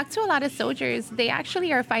 when you talk to a lot of soldiers, they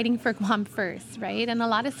actually are fighting for Guam first, right? And a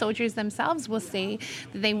lot of soldiers themselves will say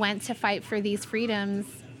that they went to fight for these freedoms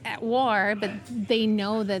at war, but they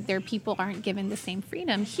know that their people aren't given the same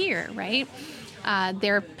freedom here, right?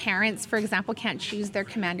 Their parents, for example, can't choose their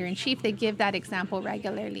commander-in-chief. They give that example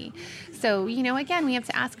regularly. So, again, we have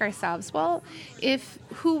to ask ourselves, well,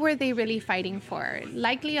 who were they really fighting for?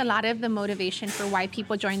 Likely a lot of the motivation for why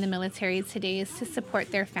people join the military today is to support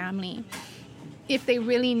their family. If they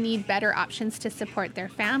really need better options to support their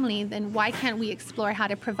family, then why can't we explore how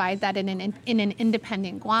to provide that in an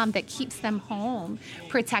independent Guam that keeps them home,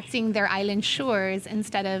 protecting their island shores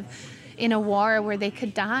instead of in a war where they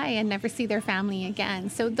could die and never see their family again?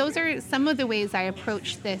 So those are some of the ways I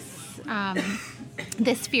approach this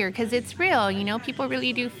this fear, because it's real. People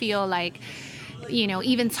really do feel like,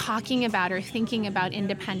 even talking about or thinking about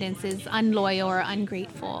independence is unloyal or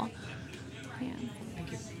ungrateful. Yeah.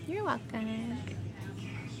 Thank you. You're welcome.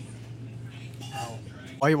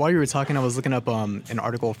 While you were talking, I was looking up an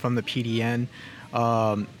article from the PDN.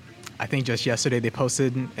 I think just yesterday they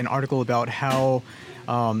posted an article about how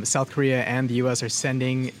South Korea and the U.S. are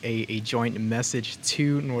sending a joint message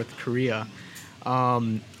to North Korea.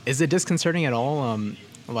 Is it disconcerting at all?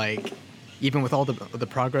 even with all the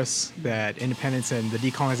progress that independence and the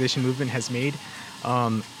decolonization movement has made,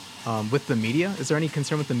 with the media, is there any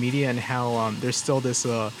concern with the media and how there's still this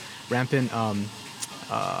rampant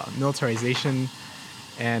militarization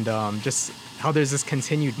and just how there's this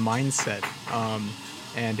continued mindset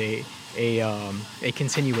and a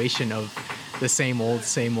continuation of the same old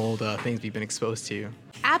things we've been exposed to?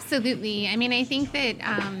 Absolutely. I mean, I think that,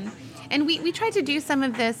 and we tried to do some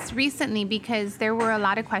of this recently because there were a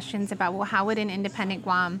lot of questions about, well, how would an independent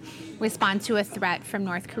Guam respond to a threat from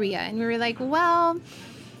North Korea? And we were like, well,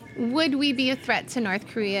 would we be a threat to North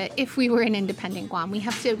Korea if we were an independent Guam? We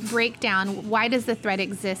have to break down, why does the threat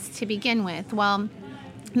exist to begin with? Well,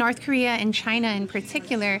 North Korea and China in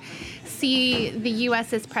particular see the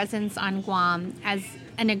U.S.'s presence on Guam as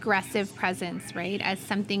an aggressive presence, right? As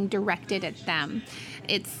something directed at them.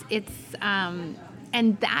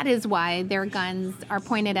 And that is why their guns are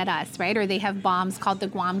pointed at us, right? Or they have bombs called the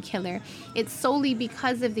Guam Killer. It's solely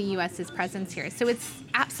because of the U.S.'s presence here. So it's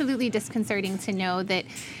absolutely disconcerting to know that,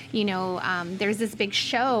 there's this big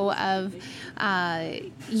show of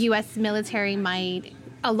U.S. military might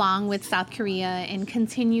along with South Korea and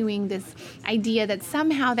continuing this idea that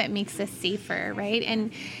somehow that makes us safer, right?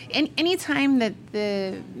 And anytime that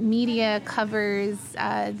the media covers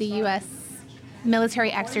the U.S.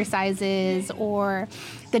 military exercises or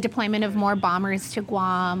the deployment of more bombers to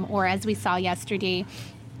Guam, or as we saw yesterday,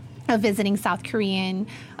 a visiting South Korean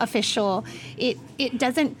official, it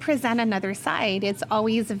doesn't present another side. It's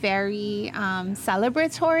always very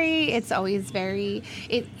celebratory. It's always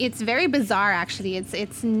it's very bizarre, actually.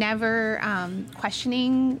 It's never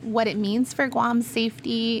questioning what it means for Guam's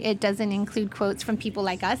safety. It doesn't include quotes from people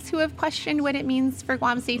like us who have questioned what it means for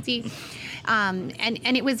Guam's safety.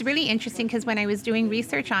 And it was really interesting because when I was doing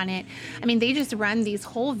research on it, I mean, they just run these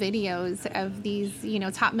whole videos of these,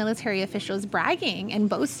 top military officials bragging and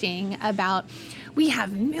boasting about, we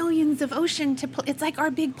have millions of ocean to play. It's like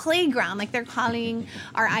our big playground. Like they're calling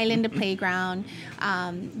our island a playground.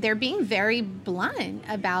 They're being very blunt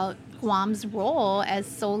about Guam's role as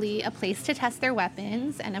solely a place to test their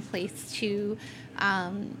weapons and a place to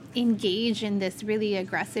engage in this really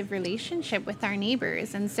aggressive relationship with our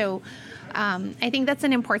neighbors. And so I think that's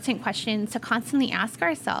an important question to constantly ask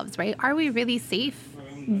ourselves, right? Are we really safe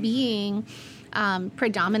being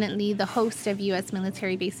predominantly the host of U.S.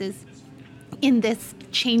 military bases in this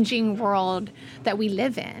changing world that we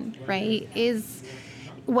live in, right?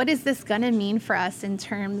 What is this going to mean for us in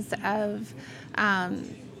terms of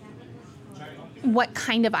what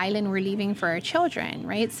kind of island we're leaving for our children,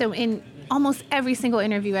 right? So in almost every single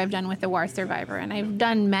interview I've done with a war survivor, and I've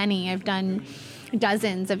done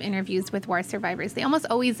dozens of interviews with war survivors, they almost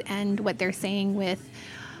always end what they're saying with,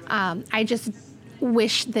 I just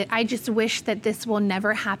wish that this will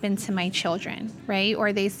never happen to my children, right?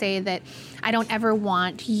 Or they say that I don't ever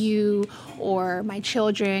want you or my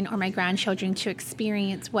children or my grandchildren to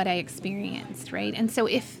experience what I experienced, right? And so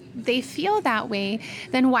if they feel that way,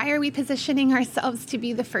 then why are we positioning ourselves to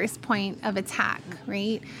be the first point of attack,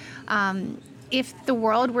 right? If the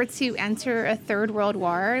world were to enter a third world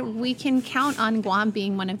war, we can count on Guam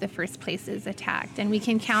being one of the first places attacked. And we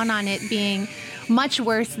can count on it being much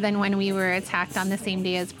worse than when we were attacked on the same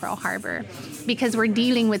day as Pearl Harbor, because we're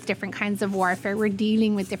dealing with different kinds of warfare. We're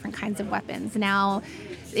dealing with different kinds of weapons. Now,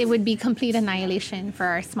 it would be complete annihilation for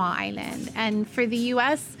our small island. And for the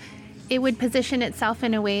U.S., it would position itself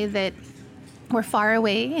in a way that we're far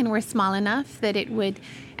away and we're small enough that it would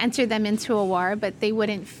enter them into a war, but they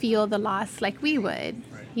wouldn't feel the loss like we would,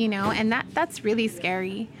 and that's really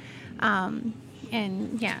scary.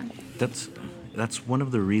 And yeah. That's one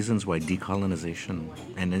of the reasons why decolonization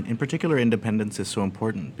and in particular independence is so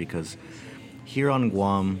important, because here on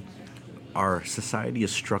Guam, our society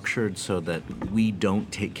is structured so that we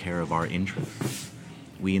don't take care of our interests.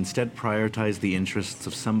 We instead prioritize the interests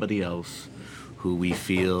of somebody else who we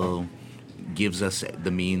feel gives us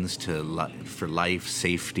the means for life,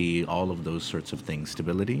 safety, all of those sorts of things,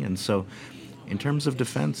 stability. And so in terms of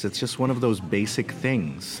defense, it's just one of those basic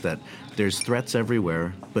things that there's threats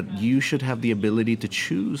everywhere, but you should have the ability to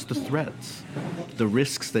choose the threats, the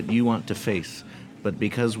risks that you want to face. But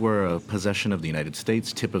because we're a possession of the United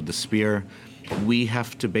States, tip of the spear, we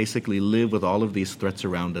have to basically live with all of these threats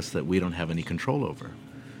around us that we don't have any control over.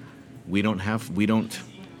 We don't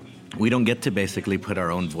get to basically put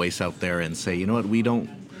our own voice out there and say, you know what, we don't,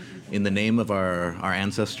 in the name of our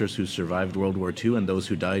ancestors who survived World War II and those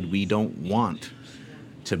who died, we don't want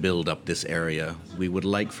to build up this area. We would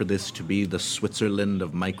like for this to be the Switzerland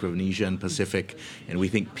of Micronesia and Pacific, and we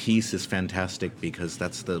think peace is fantastic because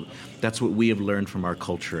that's what we have learned from our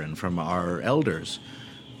culture and from our elders.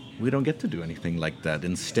 We don't get to do anything like that.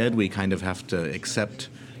 Instead, we kind of have to accept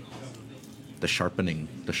the sharpening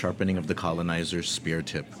of the colonizer's spear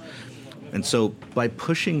tip. And so by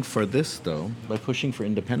pushing for this, though, by pushing for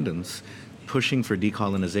independence, pushing for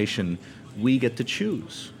decolonization, we get to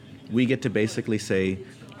choose. We get to basically say,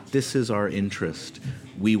 this is our interest.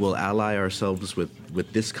 We will ally ourselves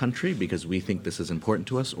with this country because we think this is important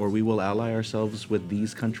to us, or we will ally ourselves with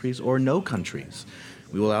these countries or no countries.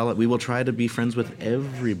 We will try to be friends with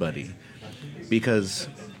everybody, because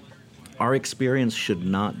our experience should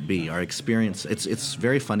not be our experience. It's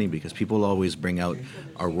very funny because people always bring out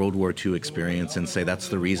our World War II experience and say that's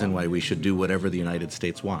the reason why we should do whatever the United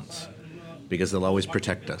States wants, because they'll always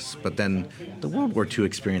protect us. But then the World War II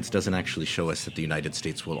experience doesn't actually show us that the United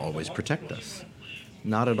States will always protect us.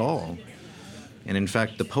 Not at all. And in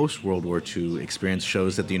fact, the post-World War II experience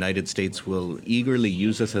shows that the United States will eagerly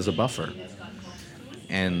use us as a buffer.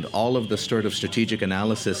 And all of the sort of strategic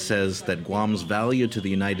analysis says that Guam's value to the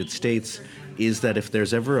United States is that if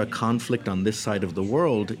there's ever a conflict on this side of the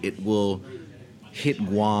world, it will hit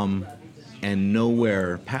Guam and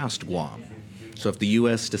nowhere past Guam. So if the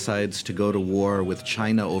U.S. decides to go to war with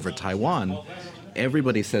China over Taiwan,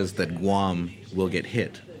 everybody says that Guam will get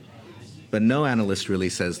hit. But no analyst really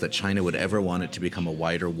says that China would ever want it to become a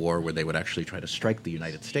wider war where they would actually try to strike the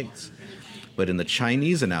United States. But in the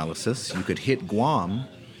Chinese analysis, you could hit Guam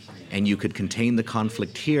and you could contain the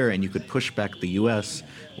conflict here and you could push back the U.S.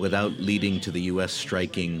 without leading to the U.S.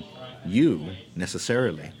 striking you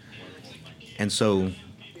necessarily. And so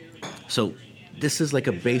this is like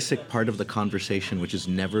a basic part of the conversation which is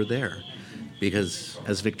never there, because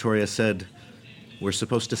as Victoria said, we're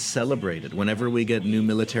supposed to celebrate it. Whenever we get new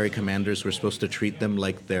military commanders, we're supposed to treat them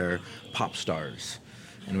like they're pop stars.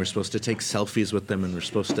 And we're supposed to take selfies with them, and we're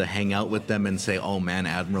supposed to hang out with them and say, oh man,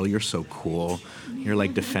 Admiral, you're so cool. You're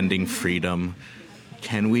like defending freedom.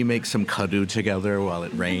 Can we make some kadu together while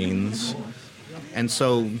it rains? And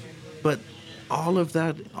so, but all of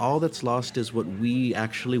that, all that's lost is what we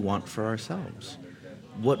actually want for ourselves.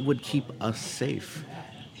 What would keep us safe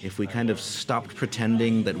if we kind of stopped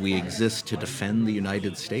pretending that we exist to defend the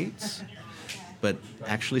United States, but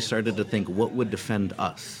actually started to think, what would defend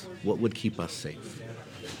us? What would keep us safe?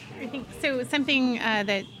 I think so. Something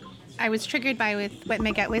that I was triggered by with what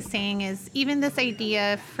Megette was saying is even this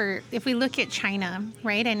idea for, if we look at China,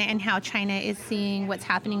 right, and how China is seeing what's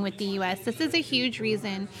happening with the U.S., this is a huge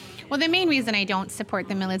reason. Well, the main reason I don't support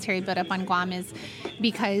the military buildup on Guam is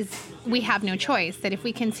because we have no choice, that if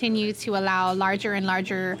we continue to allow a larger and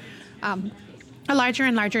larger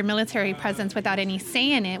military presence without any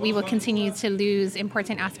say in it, we will continue to lose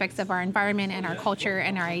important aspects of our environment and our culture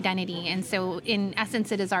and our identity. And so in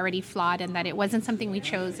essence, it is already flawed in that it wasn't something we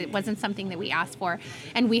chose, it wasn't something that we asked for,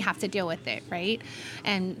 and we have to deal with it, right?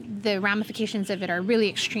 And the ramifications of it are really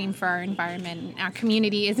extreme for our environment. Our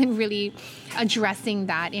community isn't really addressing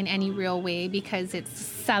that in any real way because it's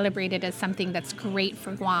celebrated as something that's great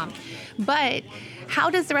for Guam. But how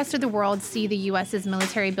does the rest of the world see the U.S.'s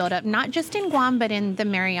military buildup, not just in Guam, but in the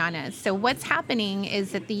Marianas? So what's happening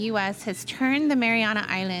is that the U.S. has turned the Mariana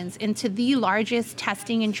Islands into the largest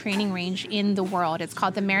testing and training range in the world. It's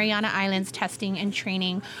called the Mariana Islands Testing and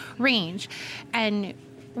Training Range. And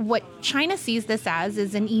what China sees this as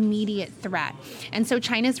is an immediate threat. And so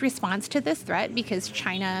China's response to this threat, because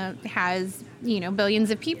China has,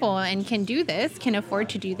 billions of people and can afford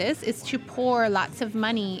to do this, is to pour lots of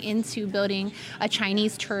money into building a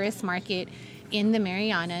Chinese tourist market in the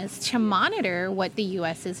Marianas to monitor what the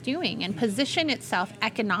U.S. is doing and position itself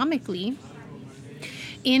economically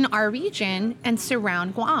in our region and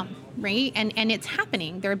surround Guam, right? And it's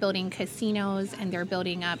happening. They're building casinos and they're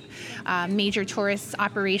building up major tourist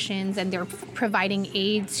operations, and they're providing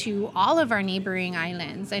aid to all of our neighboring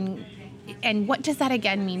islands. And what does that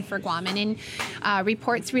again mean for Guam? And in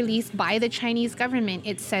reports released by the Chinese government,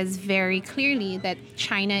 it says very clearly that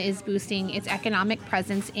China is boosting its economic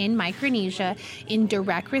presence in Micronesia in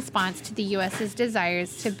direct response to the U.S.'s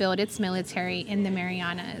desires to build its military in the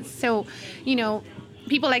Marianas. So,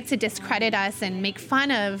 people like to discredit us and make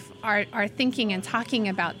fun of our thinking and talking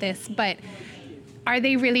about this, but are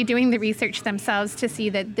they really doing the research themselves to see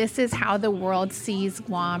that this is how the world sees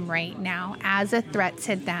Guam right now, as a threat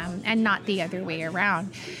to them and not the other way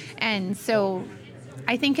around? And so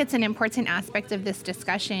I think it's an important aspect of this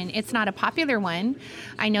discussion. It's not a popular one.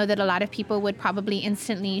 I know that a lot of people would probably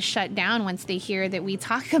instantly shut down once they hear that we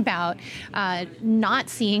talk about not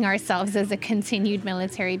seeing ourselves as a continued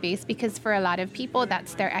military base, because for a lot of people,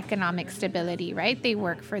 that's their economic stability, right? They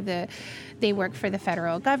work for the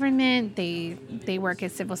federal government, they work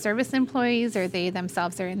as civil service employees, or they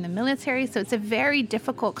themselves are in the military. So it's a very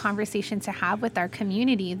difficult conversation to have with our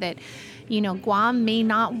community that, Guam may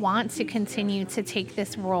not want to continue to take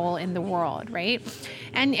this role in the world, right?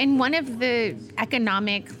 And one of the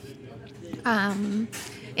economic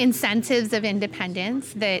incentives of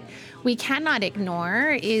independence that we cannot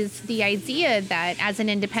ignore is the idea that as an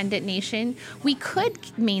independent nation, we could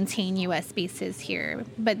maintain U.S. bases here.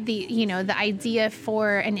 But the idea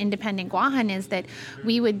for an independent Guam is that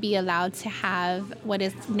we would be allowed to have what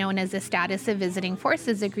is known as a status of visiting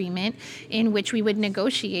forces agreement, in which we would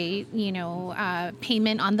negotiate,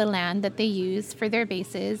 payment on the land that they use for their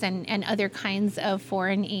bases and other kinds of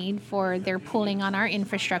foreign aid for their pulling on our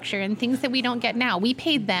infrastructure and things that we don't get now. We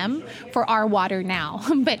paid them for our water now,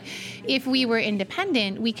 but if we were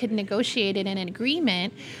independent, we could negotiate in an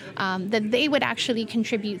agreement that they would actually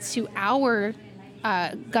contribute to our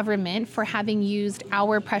government for having used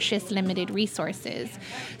our precious limited resources.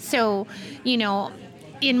 So,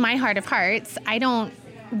 in my heart of hearts, I don't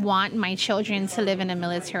want my children to live in a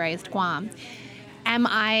militarized Guam. Am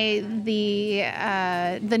I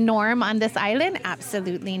the norm on this island?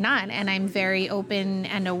 Absolutely not. And I'm very open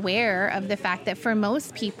and aware of the fact that for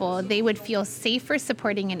most people, they would feel safer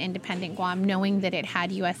supporting an independent Guam knowing that it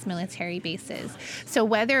had U.S. military bases. So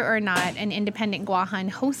whether or not an independent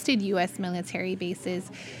Guam hosted U.S. military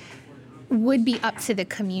bases would be up to the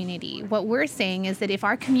community. What we're saying is that if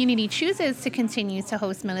our community chooses to continue to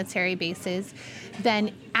host military bases,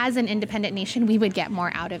 then as an independent nation, we would get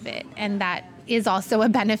more out of it. And that is also a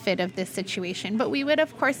benefit of this situation. But we would,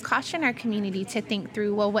 of course, caution our community to think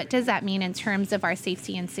through, well, what does that mean in terms of our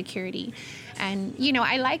safety and security? And,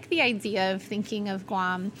 I like the idea of thinking of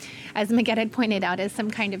Guam, as Miguel had pointed out, as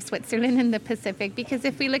some kind of Switzerland in the Pacific, because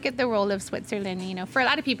if we look at the role of Switzerland, for a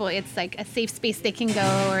lot of people, it's like a safe space they can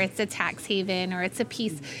go, or it's a tax haven, or it's a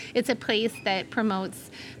place that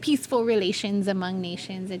promotes peaceful relations among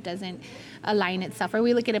nations. It doesn't align itself. Or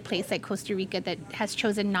we look at a place like Costa Rica that has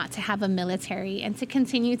chosen not to have a military and to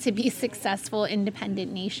continue to be successful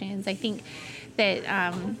independent nations. I think that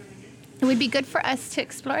it would be good for us to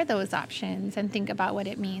explore those options and think about what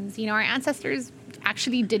it means. Our ancestors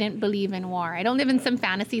actually didn't believe in war. I don't live in some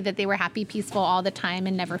fantasy that they were happy, peaceful all the time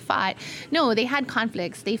and never fought. No, they had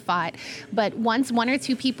conflicts, they fought. But once one or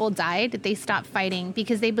two people died, they stopped fighting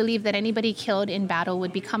because they believed that anybody killed in battle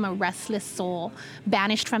would become a restless soul,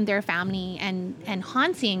 banished from their family and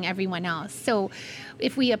haunting everyone else. So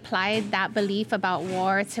if we applied that belief about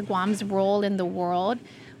war to Guam's role in the world,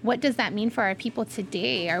 what does that mean for our people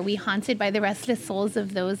today? Are we haunted by the restless souls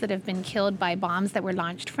of those that have been killed by bombs that were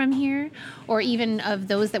launched from here? Or even of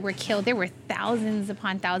those that were killed? There were thousands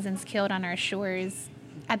upon thousands killed on our shores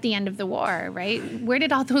at the end of the war, right? Where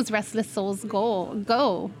did all those restless souls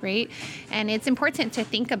go, right? And it's important to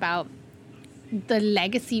think about the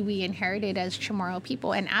legacy we inherited as Chamorro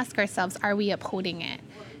people and ask ourselves, are we upholding it?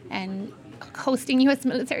 And hosting U.S.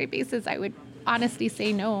 military bases, I would honestly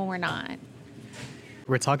say no, we're not.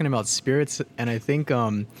 We're talking about spirits, and I think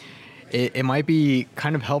it might be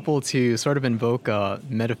kind of helpful to sort of invoke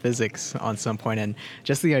metaphysics on some point, and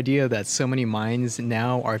just the idea that so many minds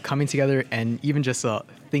now are coming together and even just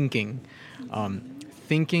thinking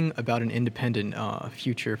about an independent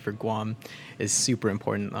future for Guam is super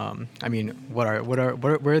important. I mean, where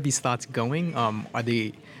are these thoughts going? Are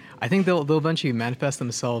they? I think they'll eventually manifest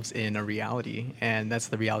themselves in a reality, and that's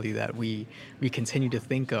the reality that we continue to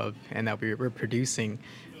think of and that we're producing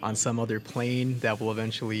on some other plane that will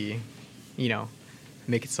eventually,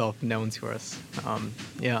 make itself known to us.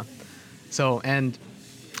 Yeah. So, and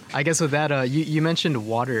I guess with that, you mentioned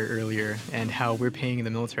water earlier and how we're paying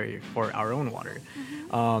the military for our own water.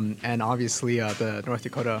 And obviously, the North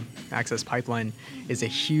Dakota Access Pipeline is a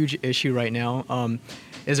huge issue right now.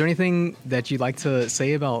 Is there anything that you'd like to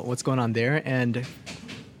say about what's going on there? And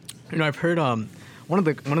I've heard one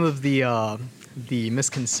of the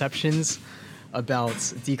misconceptions about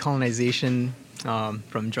decolonization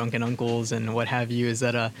from drunken uncles and what have you is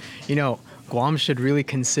that Guam should really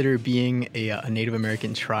consider being a Native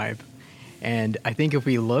American tribe. And I think if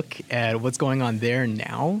we look at what's going on there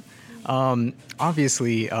now,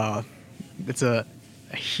 obviously it's a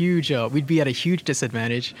huge we'd be at a huge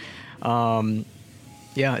disadvantage.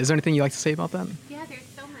 Yeah, is there anything you'd like to say about that? Yeah, there's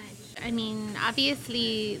so much. I mean,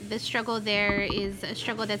 obviously the struggle there is a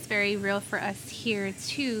struggle that's very real for us here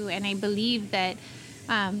too, and I believe that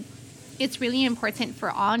It's really important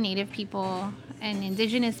for all Native people and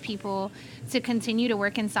Indigenous people to continue to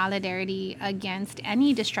work in solidarity against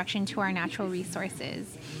any destruction to our natural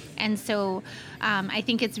resources. And so I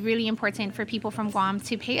think it's really important for people from Guam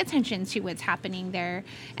to pay attention to what's happening there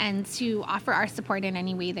and to offer our support in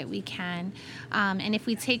any way that we can. And if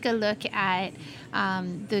we take a look at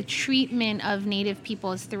the treatment of Native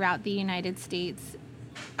peoples throughout the United States,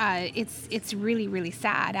 it's really, really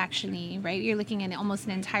sad, actually, right? You're looking at almost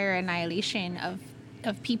an entire annihilation of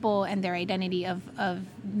people and their identity of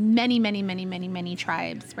many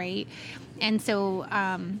tribes, right? And so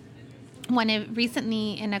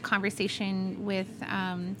recently in a conversation with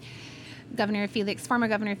former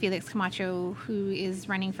Governor Felix Camacho, who is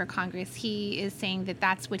running for Congress, he is saying that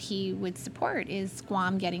that's what he would support, is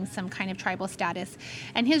Guam getting some kind of tribal status.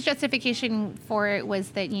 And his justification for it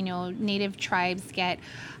was that, Native tribes get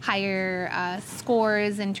higher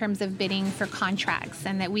scores in terms of bidding for contracts,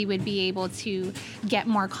 and that we would be able to get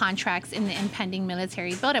more contracts in the impending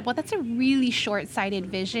military buildup. Well, that's a really short-sighted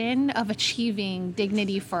vision of achieving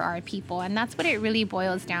dignity for our people. And that's what it really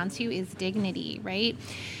boils down to, is dignity, right?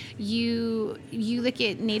 You look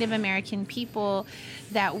at Native American people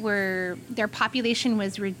their population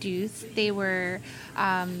was reduced. They were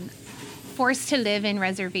forced to live in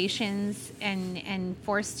reservations and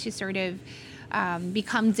forced to sort of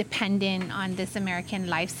become dependent on this American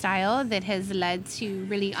lifestyle that has led to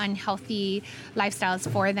really unhealthy lifestyles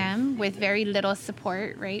for them, with very little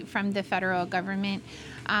support, right, from the federal government.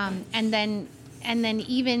 And then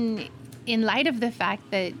even in light of the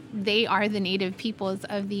fact that they are the Native peoples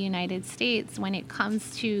of the United States, when it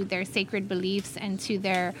comes to their sacred beliefs and to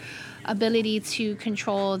their ability to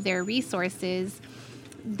control their resources,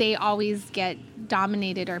 they always get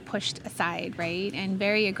dominated or pushed aside, right? And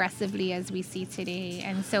very aggressively, as we see today.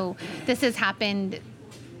 And so this has happened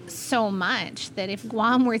so much that if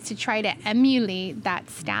Guam were to try to emulate that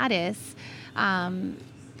status,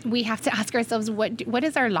 we have to ask ourselves, what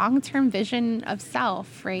is our long-term vision of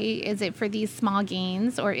self, right? Is it for these small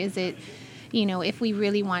gains, or is it, if we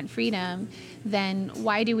really want freedom, then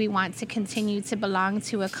why do we want to continue to belong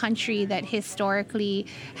to a country that historically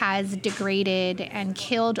has degraded and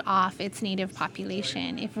killed off its Native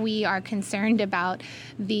population? If we are concerned about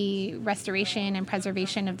the restoration and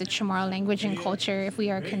preservation of the Chamorro language and culture, if we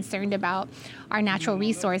are concerned about our natural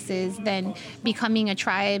resources, then becoming a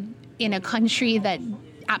tribe in a country that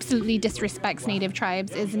absolutely disrespects Native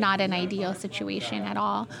tribes is not an ideal situation at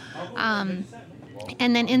all.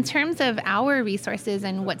 And then in terms of our resources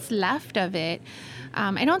and what's left of it,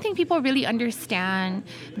 I don't think people really understand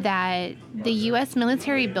that the U.S.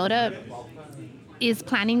 military buildup is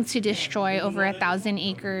planning to destroy over 1,000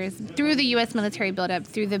 acres through the U.S. military buildup,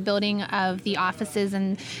 through the building of the offices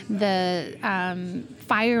and the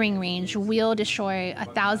firing range, will destroy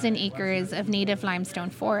 1,000 acres of native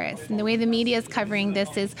limestone forest. And the way the media is covering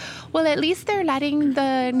this is, well, at least they're letting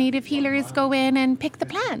the native healers go in and pick the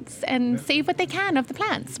plants and save what they can of the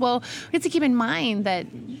plants. Well, we have to keep in mind that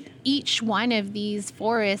each one of these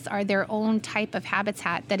forests are their own type of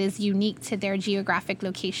habitat that is unique to their geographic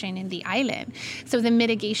location in the island. So the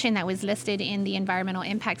mitigation that was listed in the environmental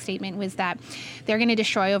impact statement was that they're going to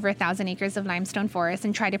destroy over 1,000 acres of limestone forest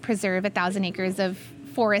and try to preserve 1,000 acres of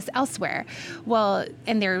forest elsewhere. Well,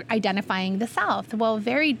 and they're identifying the South. Well,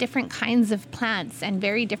 very different kinds of plants and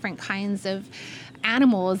very different kinds of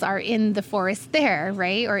animals are in the forest there,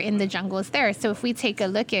 right? Or in the jungles there. So if we take a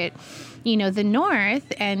look at, the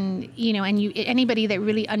North and anybody that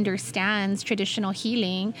really understands traditional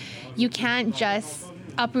healing, you can't just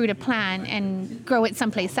uproot a plant and grow it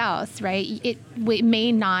someplace else, right? It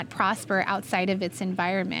may not prosper outside of its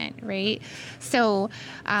environment, right? So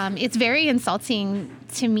it's very insulting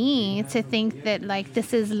to me to think that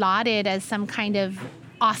this is lauded as some kind of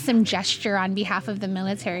awesome gesture on behalf of the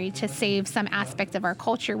military to save some aspect of our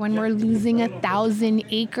culture when we're losing 1,000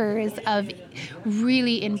 acres of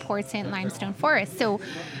really important limestone forest. So,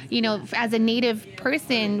 as a Native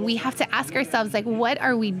person, we have to ask ourselves, what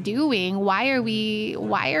are we doing? Why are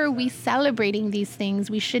we celebrating these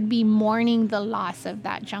things? We should be mourning the loss of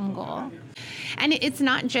that jungle. And it's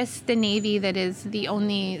not just the Navy that is the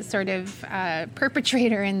only sort of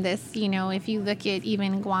perpetrator in this. If you look at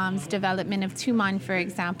even Guam's development of Tumon, for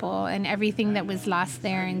example, and everything that was lost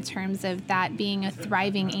there in terms of that being a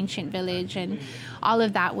thriving ancient village, and all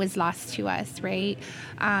of that was lost to us, right?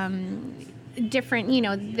 different,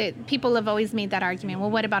 the people have always made that argument. Well,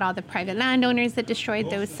 what about all the private landowners that destroyed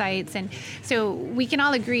those sites? And so we can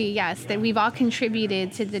all agree, yes, that we've all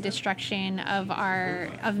contributed to the destruction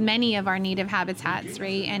of many of our native habitats,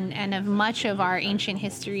 right? And of much of our ancient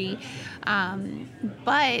history.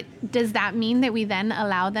 But does that mean that we then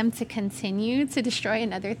allow them to continue to destroy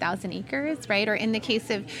another 1,000 acres, right? Or in the case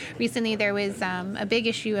of recently, there was a big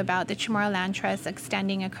issue about the Chamorro Land Trust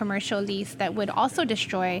extending a commercial lease that would also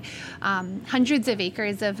destroy hundreds of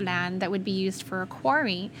acres of land that would be used for a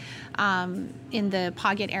quarry in the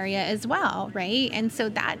Pauget area as well, right? And so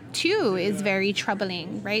that too is very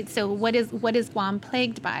troubling, right? So what is Guam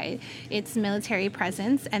plagued by? Its military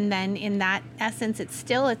presence, and then in that essence, it's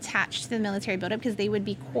still attached to the military buildup because they would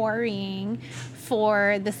be quarrying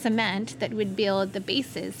for the cement that would build the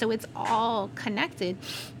bases. So it's all connected.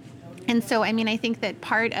 And so, I think that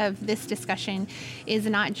part of this discussion is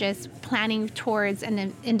not just planning towards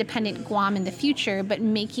an independent Guam in the future, but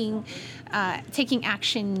taking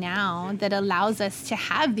action now that allows us to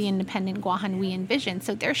have the independent Guam we envision.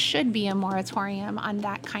 So there should be a moratorium on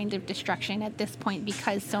that kind of destruction at this point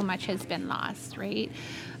because so much has been lost, right?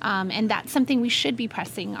 And that's something we should be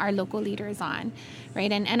pressing our local leaders on,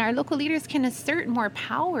 right? And our local leaders can assert more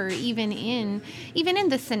power even in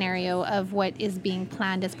the scenario of what is being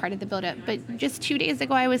planned as part of the buildup. But just 2 days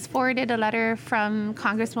ago, I was forwarded a letter from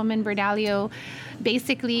Congresswoman Berdalio,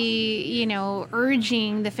 basically,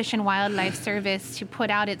 urging the Fish and Wildlife Service to put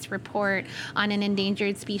out its report on an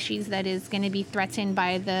endangered species that is going to be threatened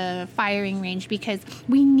by the firing range because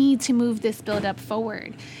we need to move this buildup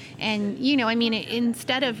forward. And,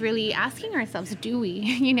 instead of really asking ourselves, do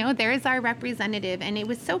we? There's our representative. And it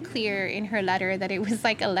was so clear in her letter that it was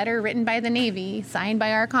like a letter written by the Navy, signed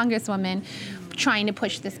by our Congresswoman, trying to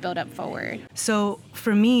push this buildup forward. So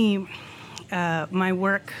for me, my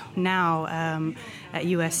work now at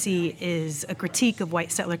USC is a critique of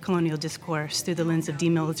white settler colonial discourse through the lens of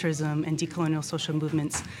demilitarism and decolonial social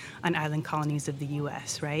movements on island colonies of the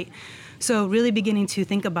U.S., right? So really beginning to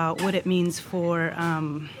think about what it means for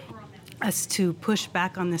us to push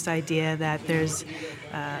back on this idea that there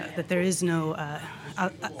is no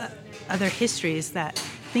other histories that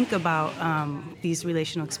think about these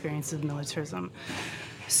relational experiences of militarism.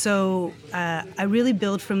 So I really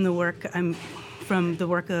build from the work of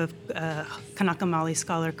Kanaka Maoli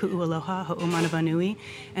scholar Ku'ualoha Ho'omanawanui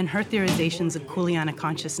and her theorizations of Kuleana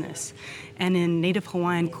consciousness. And in Native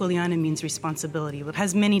Hawaiian, Kuleana means responsibility. It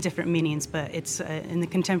has many different meanings, but it's in the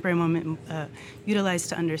contemporary moment utilized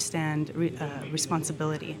to understand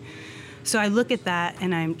responsibility. So I look at that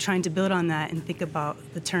and I'm trying to build on that and think about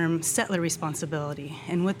the term settler responsibility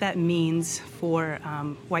and what that means for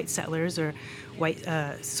white settlers or white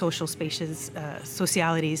social spaces,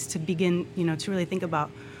 socialities to begin, to really think about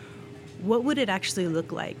what would it actually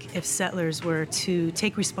look like if settlers were to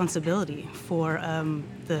take responsibility for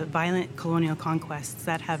the violent colonial conquests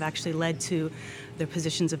that have actually led to their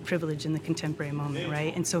positions of privilege in the contemporary moment,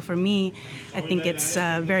 right? And so for me, I think it's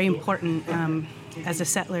very important as a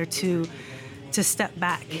settler to step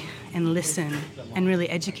back and listen and really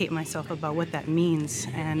educate myself about what that means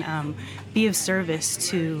and be of service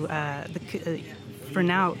to for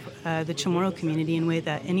now the Chamorro community in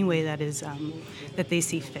any way that is that they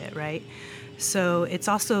see fit, right? So it's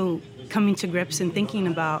also coming to grips and thinking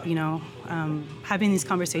about having these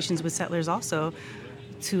conversations with settlers also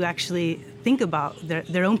to actually think about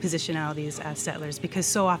their own positionalities as settlers, because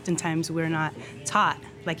so oftentimes we're not taught,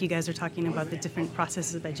 like you guys are talking about the different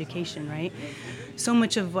processes of education, right? So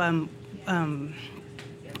much of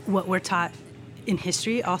what we're taught in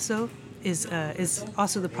history also is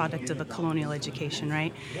also the product of a colonial education,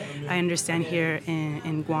 right? I understand here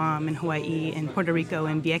in Guam and Hawaii and Puerto Rico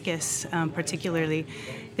and Vieques particularly,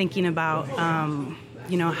 thinking about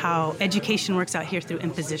how education works out here through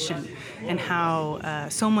imposition and how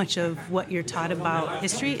so much of what you're taught about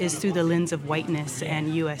history is through the lens of whiteness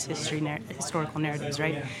and U.S. historical narratives,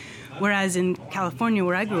 right? Whereas in California,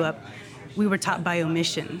 where I grew up, we were taught by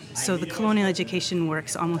omission. So the colonial education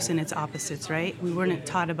works almost in its opposites, right? We weren't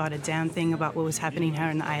taught about a damn thing about what was happening here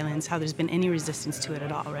in the islands, how there's been any resistance to it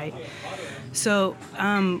at all, right? So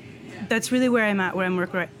that's really where I'm at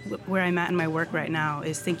in my work right now,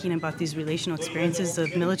 is thinking about these relational experiences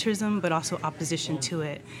of militarism, but also opposition to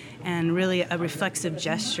it, and really a reflexive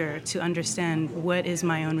gesture to understand what is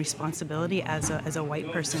my own responsibility as a white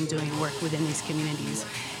person doing work within these communities,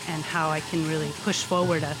 and how I can really push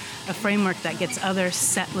forward a framework that gets other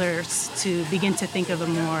settlers to begin to think of a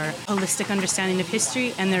more holistic understanding of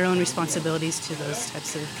history and their own responsibilities to those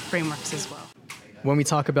types of frameworks as well. When we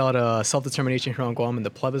talk about self-determination here on Guam and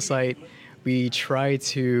the plebiscite, we try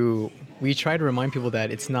to remind people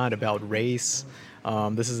that it's not about race.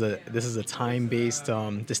 This is a time-based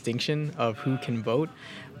distinction of who can vote,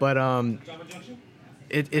 but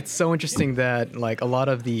it's so interesting that like a lot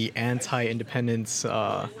of the anti-independence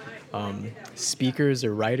speakers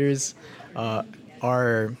or writers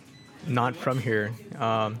are not from here.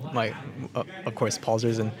 Like of course Paul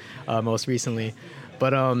Zerzan most recently.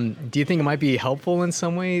 But do you think it might be helpful in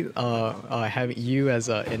some way, having you as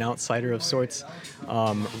an outsider of sorts,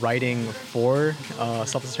 writing for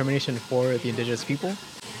self-determination for the indigenous people?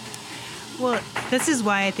 Well, this is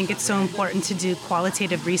why I think it's so important to do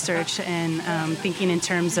qualitative research and thinking in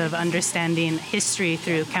terms of understanding history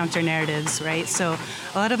through counter-narratives, right? So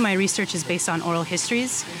a lot of my research is based on oral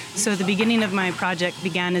histories. So the beginning of my project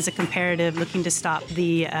began as a comparative looking to stop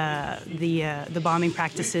the bombing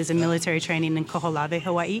practices and military training in Koholave,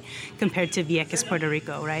 Hawaii, compared to Vieques, Puerto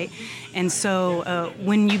Rico, right? And so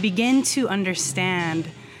when you begin to understand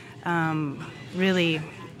really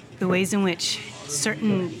the ways in which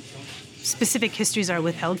certain specific histories are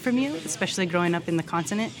withheld from you, especially growing up in the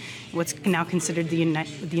continent, what's now considered the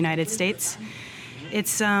United States.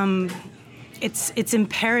 It's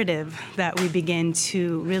imperative that we begin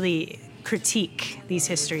to really critique these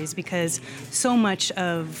histories, because so much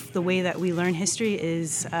of the way that we learn history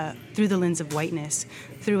is through the lens of whiteness,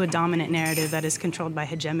 through a dominant narrative that is controlled by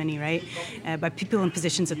hegemony, right? By people in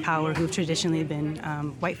positions of power who've traditionally been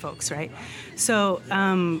white folks, right? So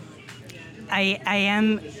I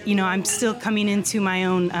am, I'm still coming into my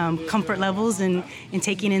own comfort levels in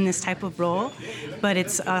taking in this type of role, but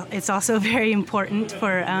it's also very important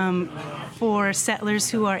for settlers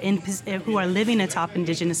who are living atop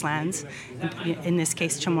indigenous lands, in this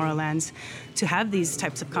case Chamorro lands, to have these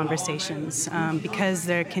types of conversations, because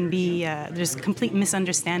there can be there's complete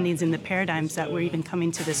misunderstandings in the paradigms that we're even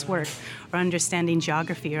coming to this work, or understanding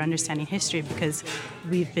geography or understanding history, because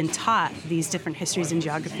we've been taught these different histories and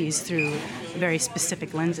geographies through very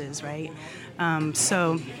specific lenses, right?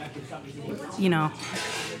 So,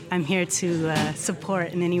 I'm here to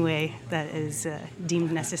support in any way that is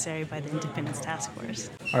deemed necessary by the Independence Task Force.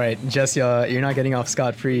 All right, Jess, you're not getting off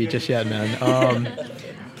scot-free just yet, man.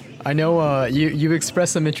 I know you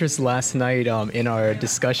expressed some interest last night in our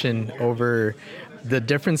discussion over the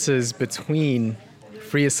differences between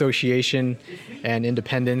free association and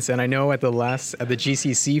independence, and I know at the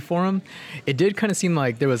GCC forum, it did kind of seem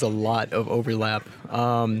like there was a lot of overlap.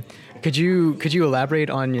 Could you elaborate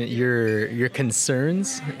on your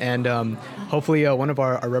concerns, and hopefully one of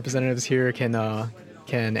our representatives here can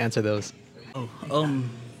answer those.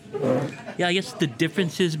 Yeah, I guess the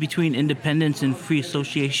differences between independence and free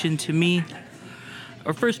association to me,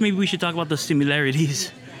 or first maybe we should talk about the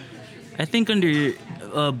similarities. I think under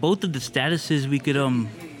both of the statuses we could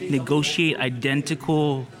negotiate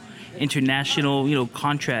identical international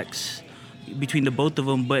contracts between the both of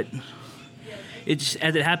them, but it's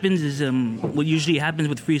as it happens is what usually happens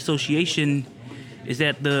with free association is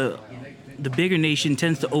that the bigger nation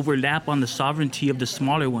tends to overlap on the sovereignty of the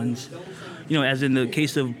smaller ones. As in the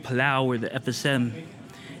case of Palau or the FSM,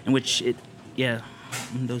 in which in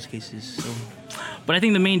those cases. So. But I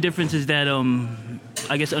think the main difference is that,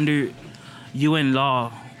 I guess under UN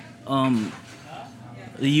law,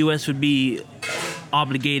 the U.S. would be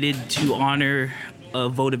obligated to honor a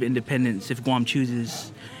vote of independence if Guam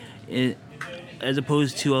chooses, as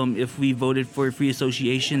opposed to if we voted for free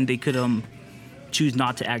association, they could choose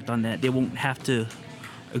not to act on that. They won't have to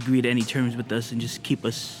agree to any terms with us and just keep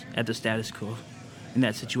us at the status quo in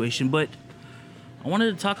that situation. But I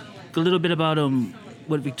wanted to talk a little bit about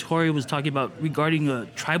what Victoria was talking about regarding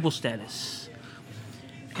tribal status.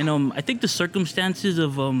 And I think the circumstances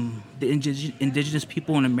of the indigenous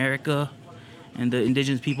people in America and the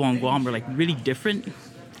indigenous people on Guam are like really different.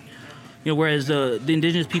 Whereas the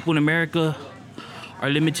indigenous people in America are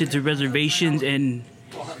limited to reservations, and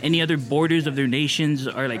any other borders of their nations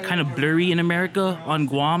are like kind of blurry in America. On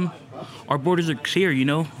Guam, our borders are clear,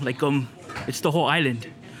 it's the whole island.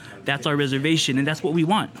 That's our reservation, and that's what we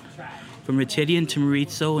want. From Ritidian to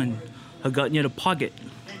Maritso and Hagutnya to Pagat.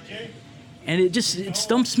 And it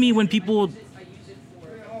stumps me when people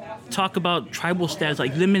talk about tribal status,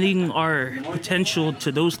 like limiting our potential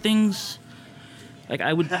to those things. Like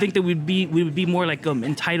I would think that we would be more like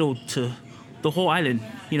entitled to the whole island,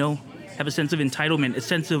 have a sense of entitlement, a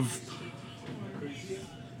sense of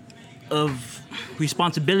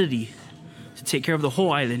responsibility to take care of the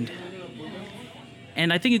whole island.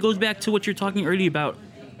 And I think it goes back to what you're talking earlier about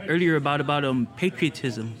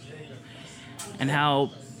patriotism, and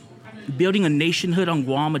how building a nationhood on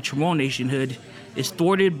Guam, a Chamorro nationhood, is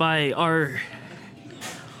thwarted by our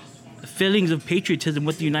feelings of patriotism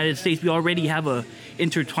with the United States. We already have a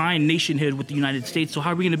intertwined nationhood with the United States. So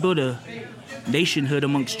how are we going to build a nationhood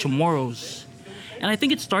amongst Chamorros? And I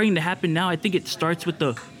think it's starting to happen now. I think it starts with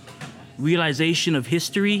the realization of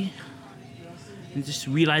history, and just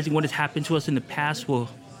realizing what has happened to us in the past will,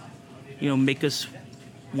 make us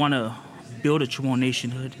want to build a Chamorro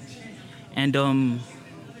nationhood. And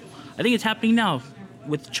I think it's happening now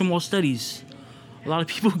with Chamorro studies. A lot of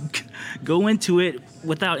people go into it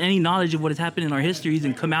without any knowledge of what has happened in our histories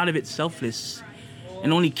and come out of it selfless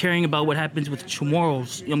and only caring about what happens with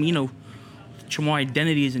Chamorros, Chamorro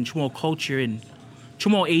identities and Chamorro culture and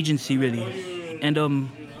Chamorro agency, really. And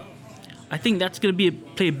I think that's going to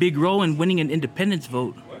play a big role in winning an independence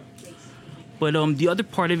vote. But the other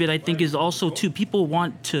part of it, I think, is also, too, people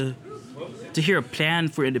want to hear a plan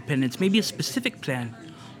for independence, maybe a specific plan.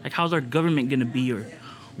 Like, how's our government going to be, or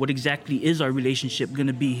what exactly is our relationship going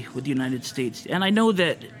to be with the United States? And I know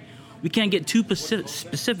that we can't get too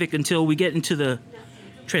specific until we get into the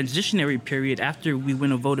transitionary period after we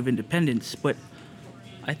win a vote of independence. But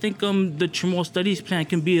I think the Chamorro Studies Plan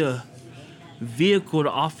can be a vehicle to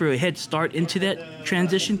offer a head start into that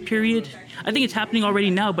transition period. I think it's happening already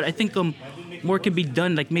now, but I think more can be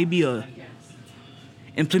done, like maybe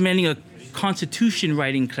implementing a constitution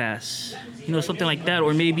writing class, something like that,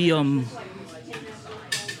 or maybe a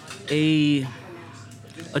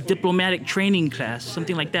diplomatic training class,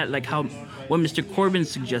 something like that, like what Mr. Corbin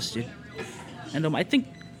suggested. And I think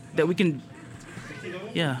that we can,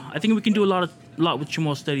 I think we can do a lot with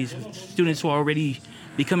Chamorro Studies with students who are already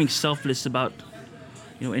becoming selfless about,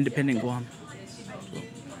 independent Guam.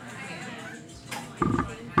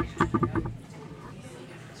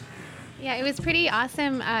 Yeah, it was pretty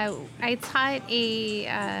awesome. I taught a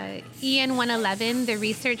EN 111, the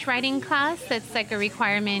research writing class. That's like a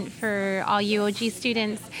requirement for all UOG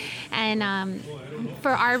students. And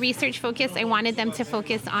for our research focus, I wanted them to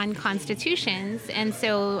focus on constitutions. And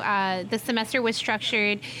so the semester was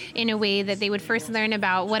structured in a way that they would first learn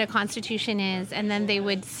about what a constitution is, and then they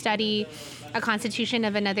would study a constitution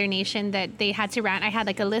of another nation that they had to I had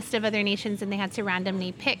like a list of other nations, and they had to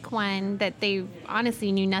randomly pick one that they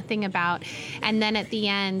honestly knew nothing about. And then at the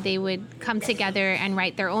end, they would come together and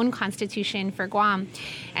write their own constitution for Guam.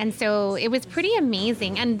 And so it was pretty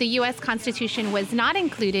amazing. And the U.S. Constitution was not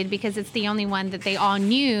included because it's the only one that they all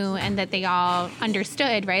knew and that they all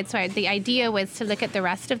understood, right? So the idea was to look at the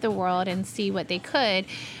rest of the world and see what they could.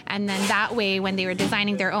 And then that way, when they were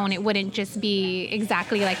designing their own, it wouldn't just be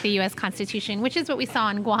exactly like the U.S. Constitution, which is what we saw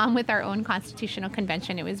in Guam with our own constitutional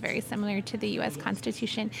convention. It was very similar to the U.S.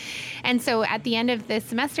 Constitution. And so at the end of the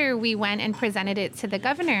semester, we went and presented it to the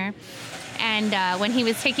governor. And when he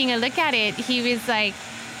was taking a look at it, he was like,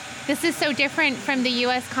 "This is so different from the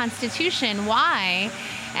U.S. Constitution. Why?"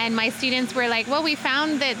 And my students were like, "Well, we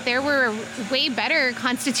found that there were way better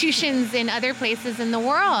constitutions in other places in the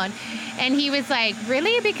world." And he was like,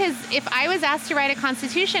 "Really? Because if I was asked to write a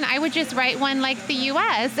constitution, I would just write one like the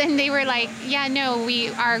U.S." And they were like, "Yeah, no,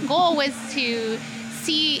 our goal was to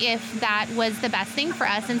see if that was the best thing for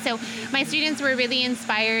us." And so my students were really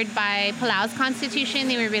inspired by Palau's constitution.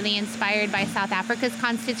 They were really inspired by South Africa's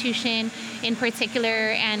constitution in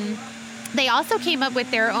particular. And they also came up with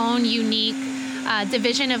their own unique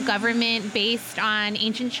division of government based on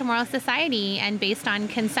ancient Chamorro society and based on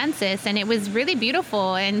consensus, and it was really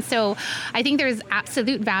beautiful. And so I think there's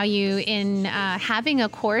absolute value in having a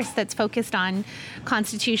course that's focused on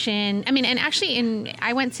Constitution. I mean, and actually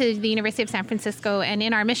I went to the University of San Francisco, and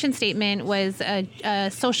in our mission statement was a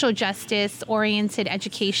social justice oriented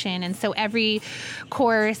education. And so every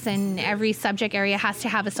course and every subject area has to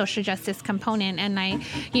have a social justice component. And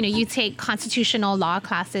you take constitutional law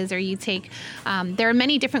classes, or you take there are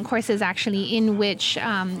many different courses actually in which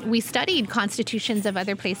we studied constitutions of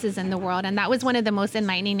other places in the world. And that was one of the most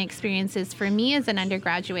enlightening experiences for me as an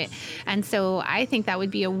undergraduate. And so I think that would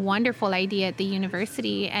be a wonderful idea at the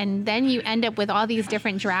university. And then you end up with all these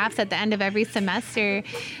different drafts at the end of every semester.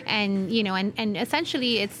 And, and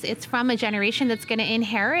essentially it's from a generation that's going to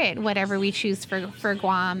inherit whatever we choose for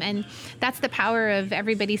Guam. And that's the power of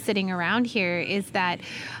everybody sitting around here, is that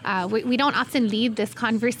we don't often lead this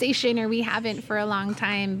conversation, or we haven't for a long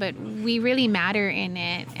time, but we really matter in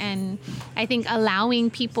it. And I think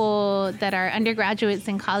allowing people that are undergraduates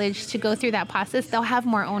in college to go through that process, they'll have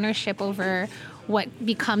more ownership over what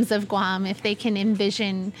becomes of Guam if they can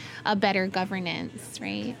envision a better governance,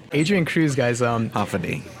 right? Adrian Cruz, guys.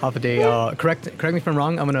 Hafaday. Correct me if I'm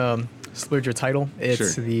wrong. I'm gonna splurge your title.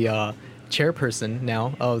 It's Sure. the chairperson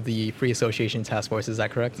now of the Free Association Task Force. Is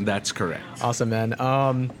that correct? That's correct. Awesome, man.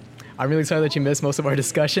 I'm really sorry that you missed most of our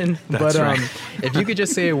discussion. That's right. If you could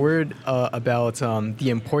just say a word about the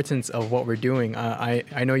importance of what we're doing.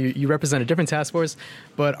 I know you represent a different task force,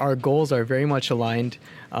 but our goals are very much aligned.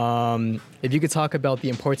 If you could talk about the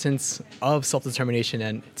importance of self-determination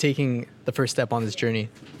and taking the first step on this journey.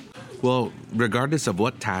 Well, regardless of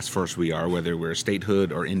what task force we are, whether we're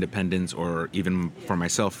statehood or independence or even for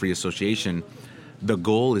myself, free association, the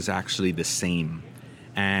goal is actually the same.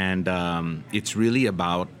 And it's really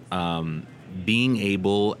about being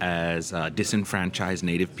able as disenfranchised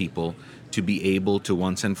Native people to be able to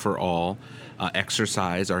once and for all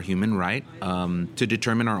exercise our human right to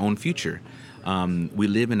determine our own future. We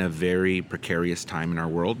live in a very precarious time in our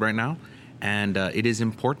world right now, and it is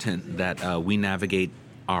important that we navigate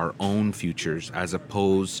our own futures as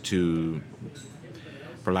opposed to,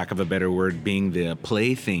 for lack of a better word, being the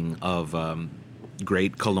plaything of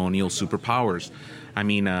great colonial superpowers. I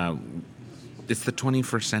mean, it's the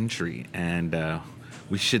 21st century, and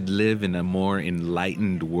we should live in a more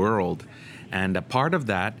enlightened world. And a part of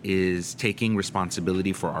that is taking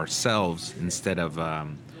responsibility for ourselves instead of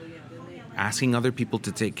asking other people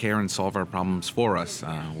to take care and solve our problems for us.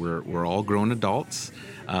 We're all grown adults.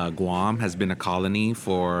 Guam has been a colony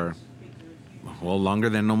for, well, longer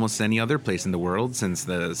than almost any other place in the world, since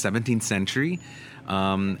the 17th century.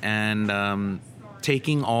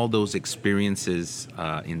 Taking all those experiences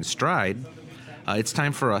in stride, it's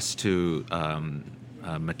time for us to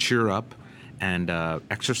mature up and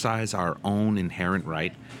exercise our own inherent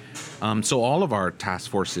right. So all of our task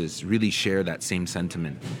forces really share that same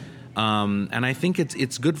sentiment. And I think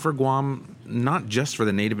it's good for Guam, not just for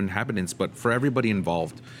the native inhabitants, but for everybody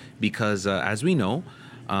involved. Because as we know,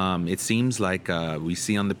 it seems like we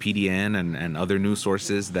see on the PDN and other news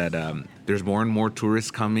sources that there's more and more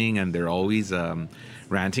tourists coming, and they're always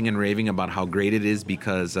ranting and raving about how great it is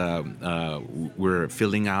because we're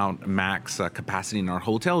filling out max capacity in our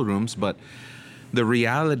hotel rooms. But the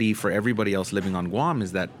reality for everybody else living on Guam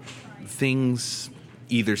is that things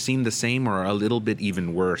either seem the same or a little bit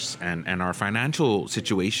even worse. And our financial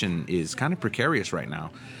situation is kind of precarious right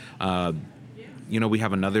now. We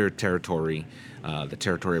have another territory, the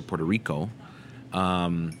territory of Puerto Rico.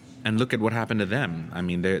 And look at what happened to them. I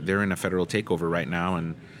mean, they're in a federal takeover right now,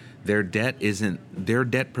 and their debt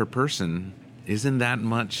per person isn't that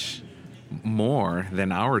much more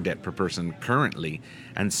than our debt per person currently.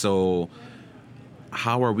 And so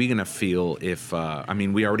how are we going to feel if,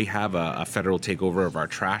 we already have a federal takeover of our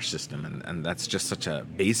trash system, and that's just such a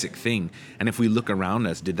basic thing. And if we look around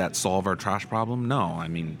us, did that solve our trash problem? No. I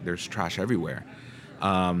mean, there's trash everywhere.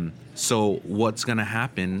 So what's going to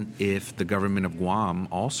happen if the government of Guam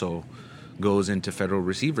also goes into federal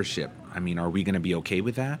receivership? I mean, are we going to be okay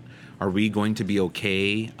with that? Are we going to be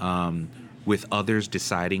okay with others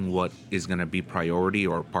deciding what is going to be priority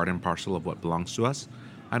or part and parcel of what belongs to us?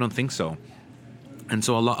 I don't think so. And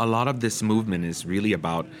so a lot of this movement is really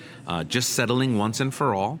about just settling once and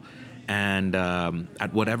for all. And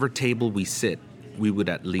at whatever table we sit, we would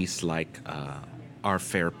at least like our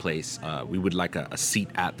fair place. We would like a seat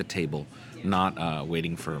at the table, not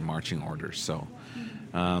waiting for marching orders. So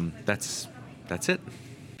that's it.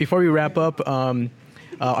 Before we wrap up,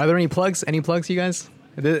 are there any plugs? Any plugs, you guys?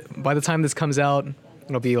 By the time this comes out,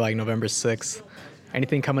 it'll be like November 6th.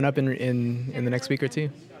 Anything coming up in the next week or two?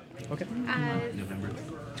 Okay. November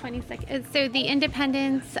 22nd. So the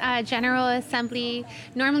Independence General Assembly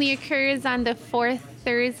normally occurs on the fourth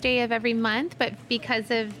Thursday of every month, but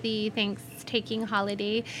because of the Thanksgiving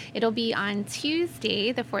holiday, it'll be on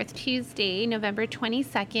Tuesday, the fourth Tuesday, November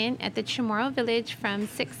 22nd, at the Chamorro Village from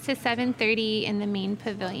 6 to 7:30 in the main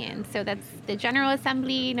pavilion. So that's the General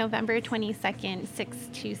Assembly, November 22nd, 6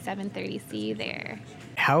 to 7:30. See you there.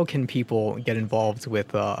 How can people get involved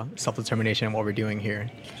with self-determination and what we're doing here?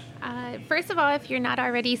 First of all, if you're not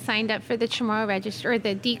already signed up for the Chamorro Registry, or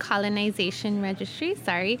the Decolonization Registry,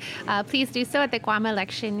 please do so at the Guam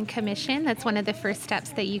Election Commission. That's one of the first steps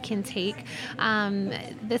that you can take.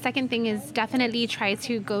 The second thing is definitely try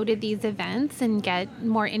to go to these events and get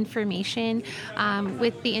more information.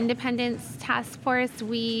 With the Independence Task Force,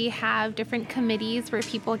 we have different committees where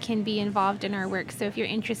people can be involved in our work. So if you're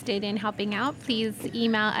interested in helping out, please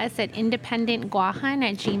email us at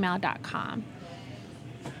independentguahan@gmail.com.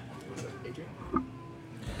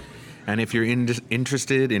 And if you're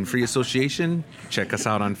interested in Free Association, check us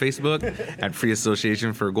out on Facebook at Free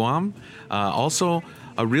Association for Guam. Also,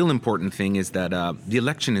 a real important thing is that the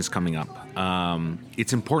election is coming up.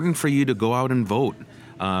 It's important for you to go out and vote.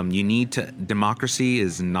 Democracy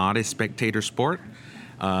is not a spectator sport.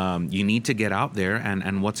 You need to get out there.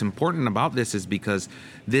 And what's important about this is because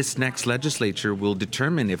this next legislature will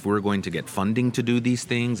determine if we're going to get funding to do these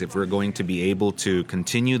things, if we're going to be able to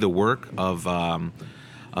continue the work of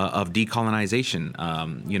decolonization.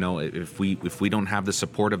 If we don't have the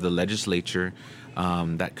support of the legislature,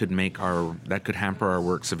 that could hamper our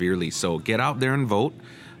work severely. So get out there and vote,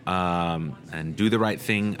 and do the right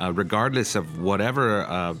thing, regardless of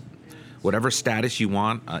whatever status you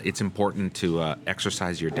want. It's important to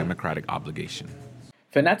exercise your democratic obligation.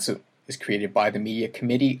 Fanatsu is created by the Media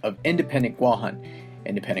Committee of Independent Guahan.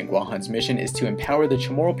 Independent Guahan's mission is to empower the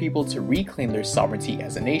Chamorro people to reclaim their sovereignty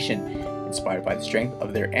as a nation. Inspired by the strength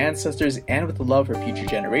of their ancestors and with the love for future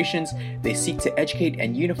generations, they seek to educate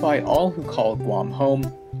and unify all who call Guam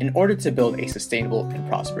home in order to build a sustainable and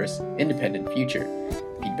prosperous independent future.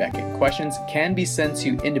 Feedback and questions can be sent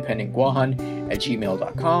to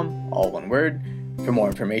independentguahan@gmail.com, all one word. For more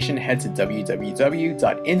information, head to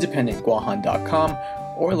www.independentguahan.com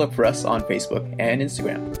or look for us on Facebook and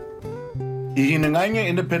Instagram. Ihinanganya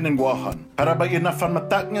Independent Guahan, para ba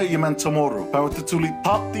inafanmataknya iman Chamorro, para tutulit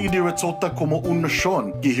tapti diretota como un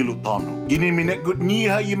nation gihilutano. Giniminek gut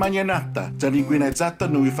niha imanyanata, jani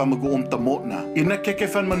gwinadzata no ifamaguom tamotna. Ina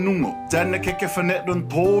kekefan manungo, jana kekefanet don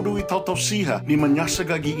todo itatosiha ni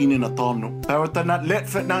manyasaga gi ininatano. Para tanat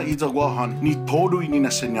letfet na ida Guahan ni todo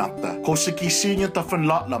ininasenyata. Kosikisinya tafan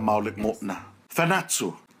latla maulik motna.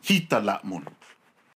 Fanatsu, hita latmon.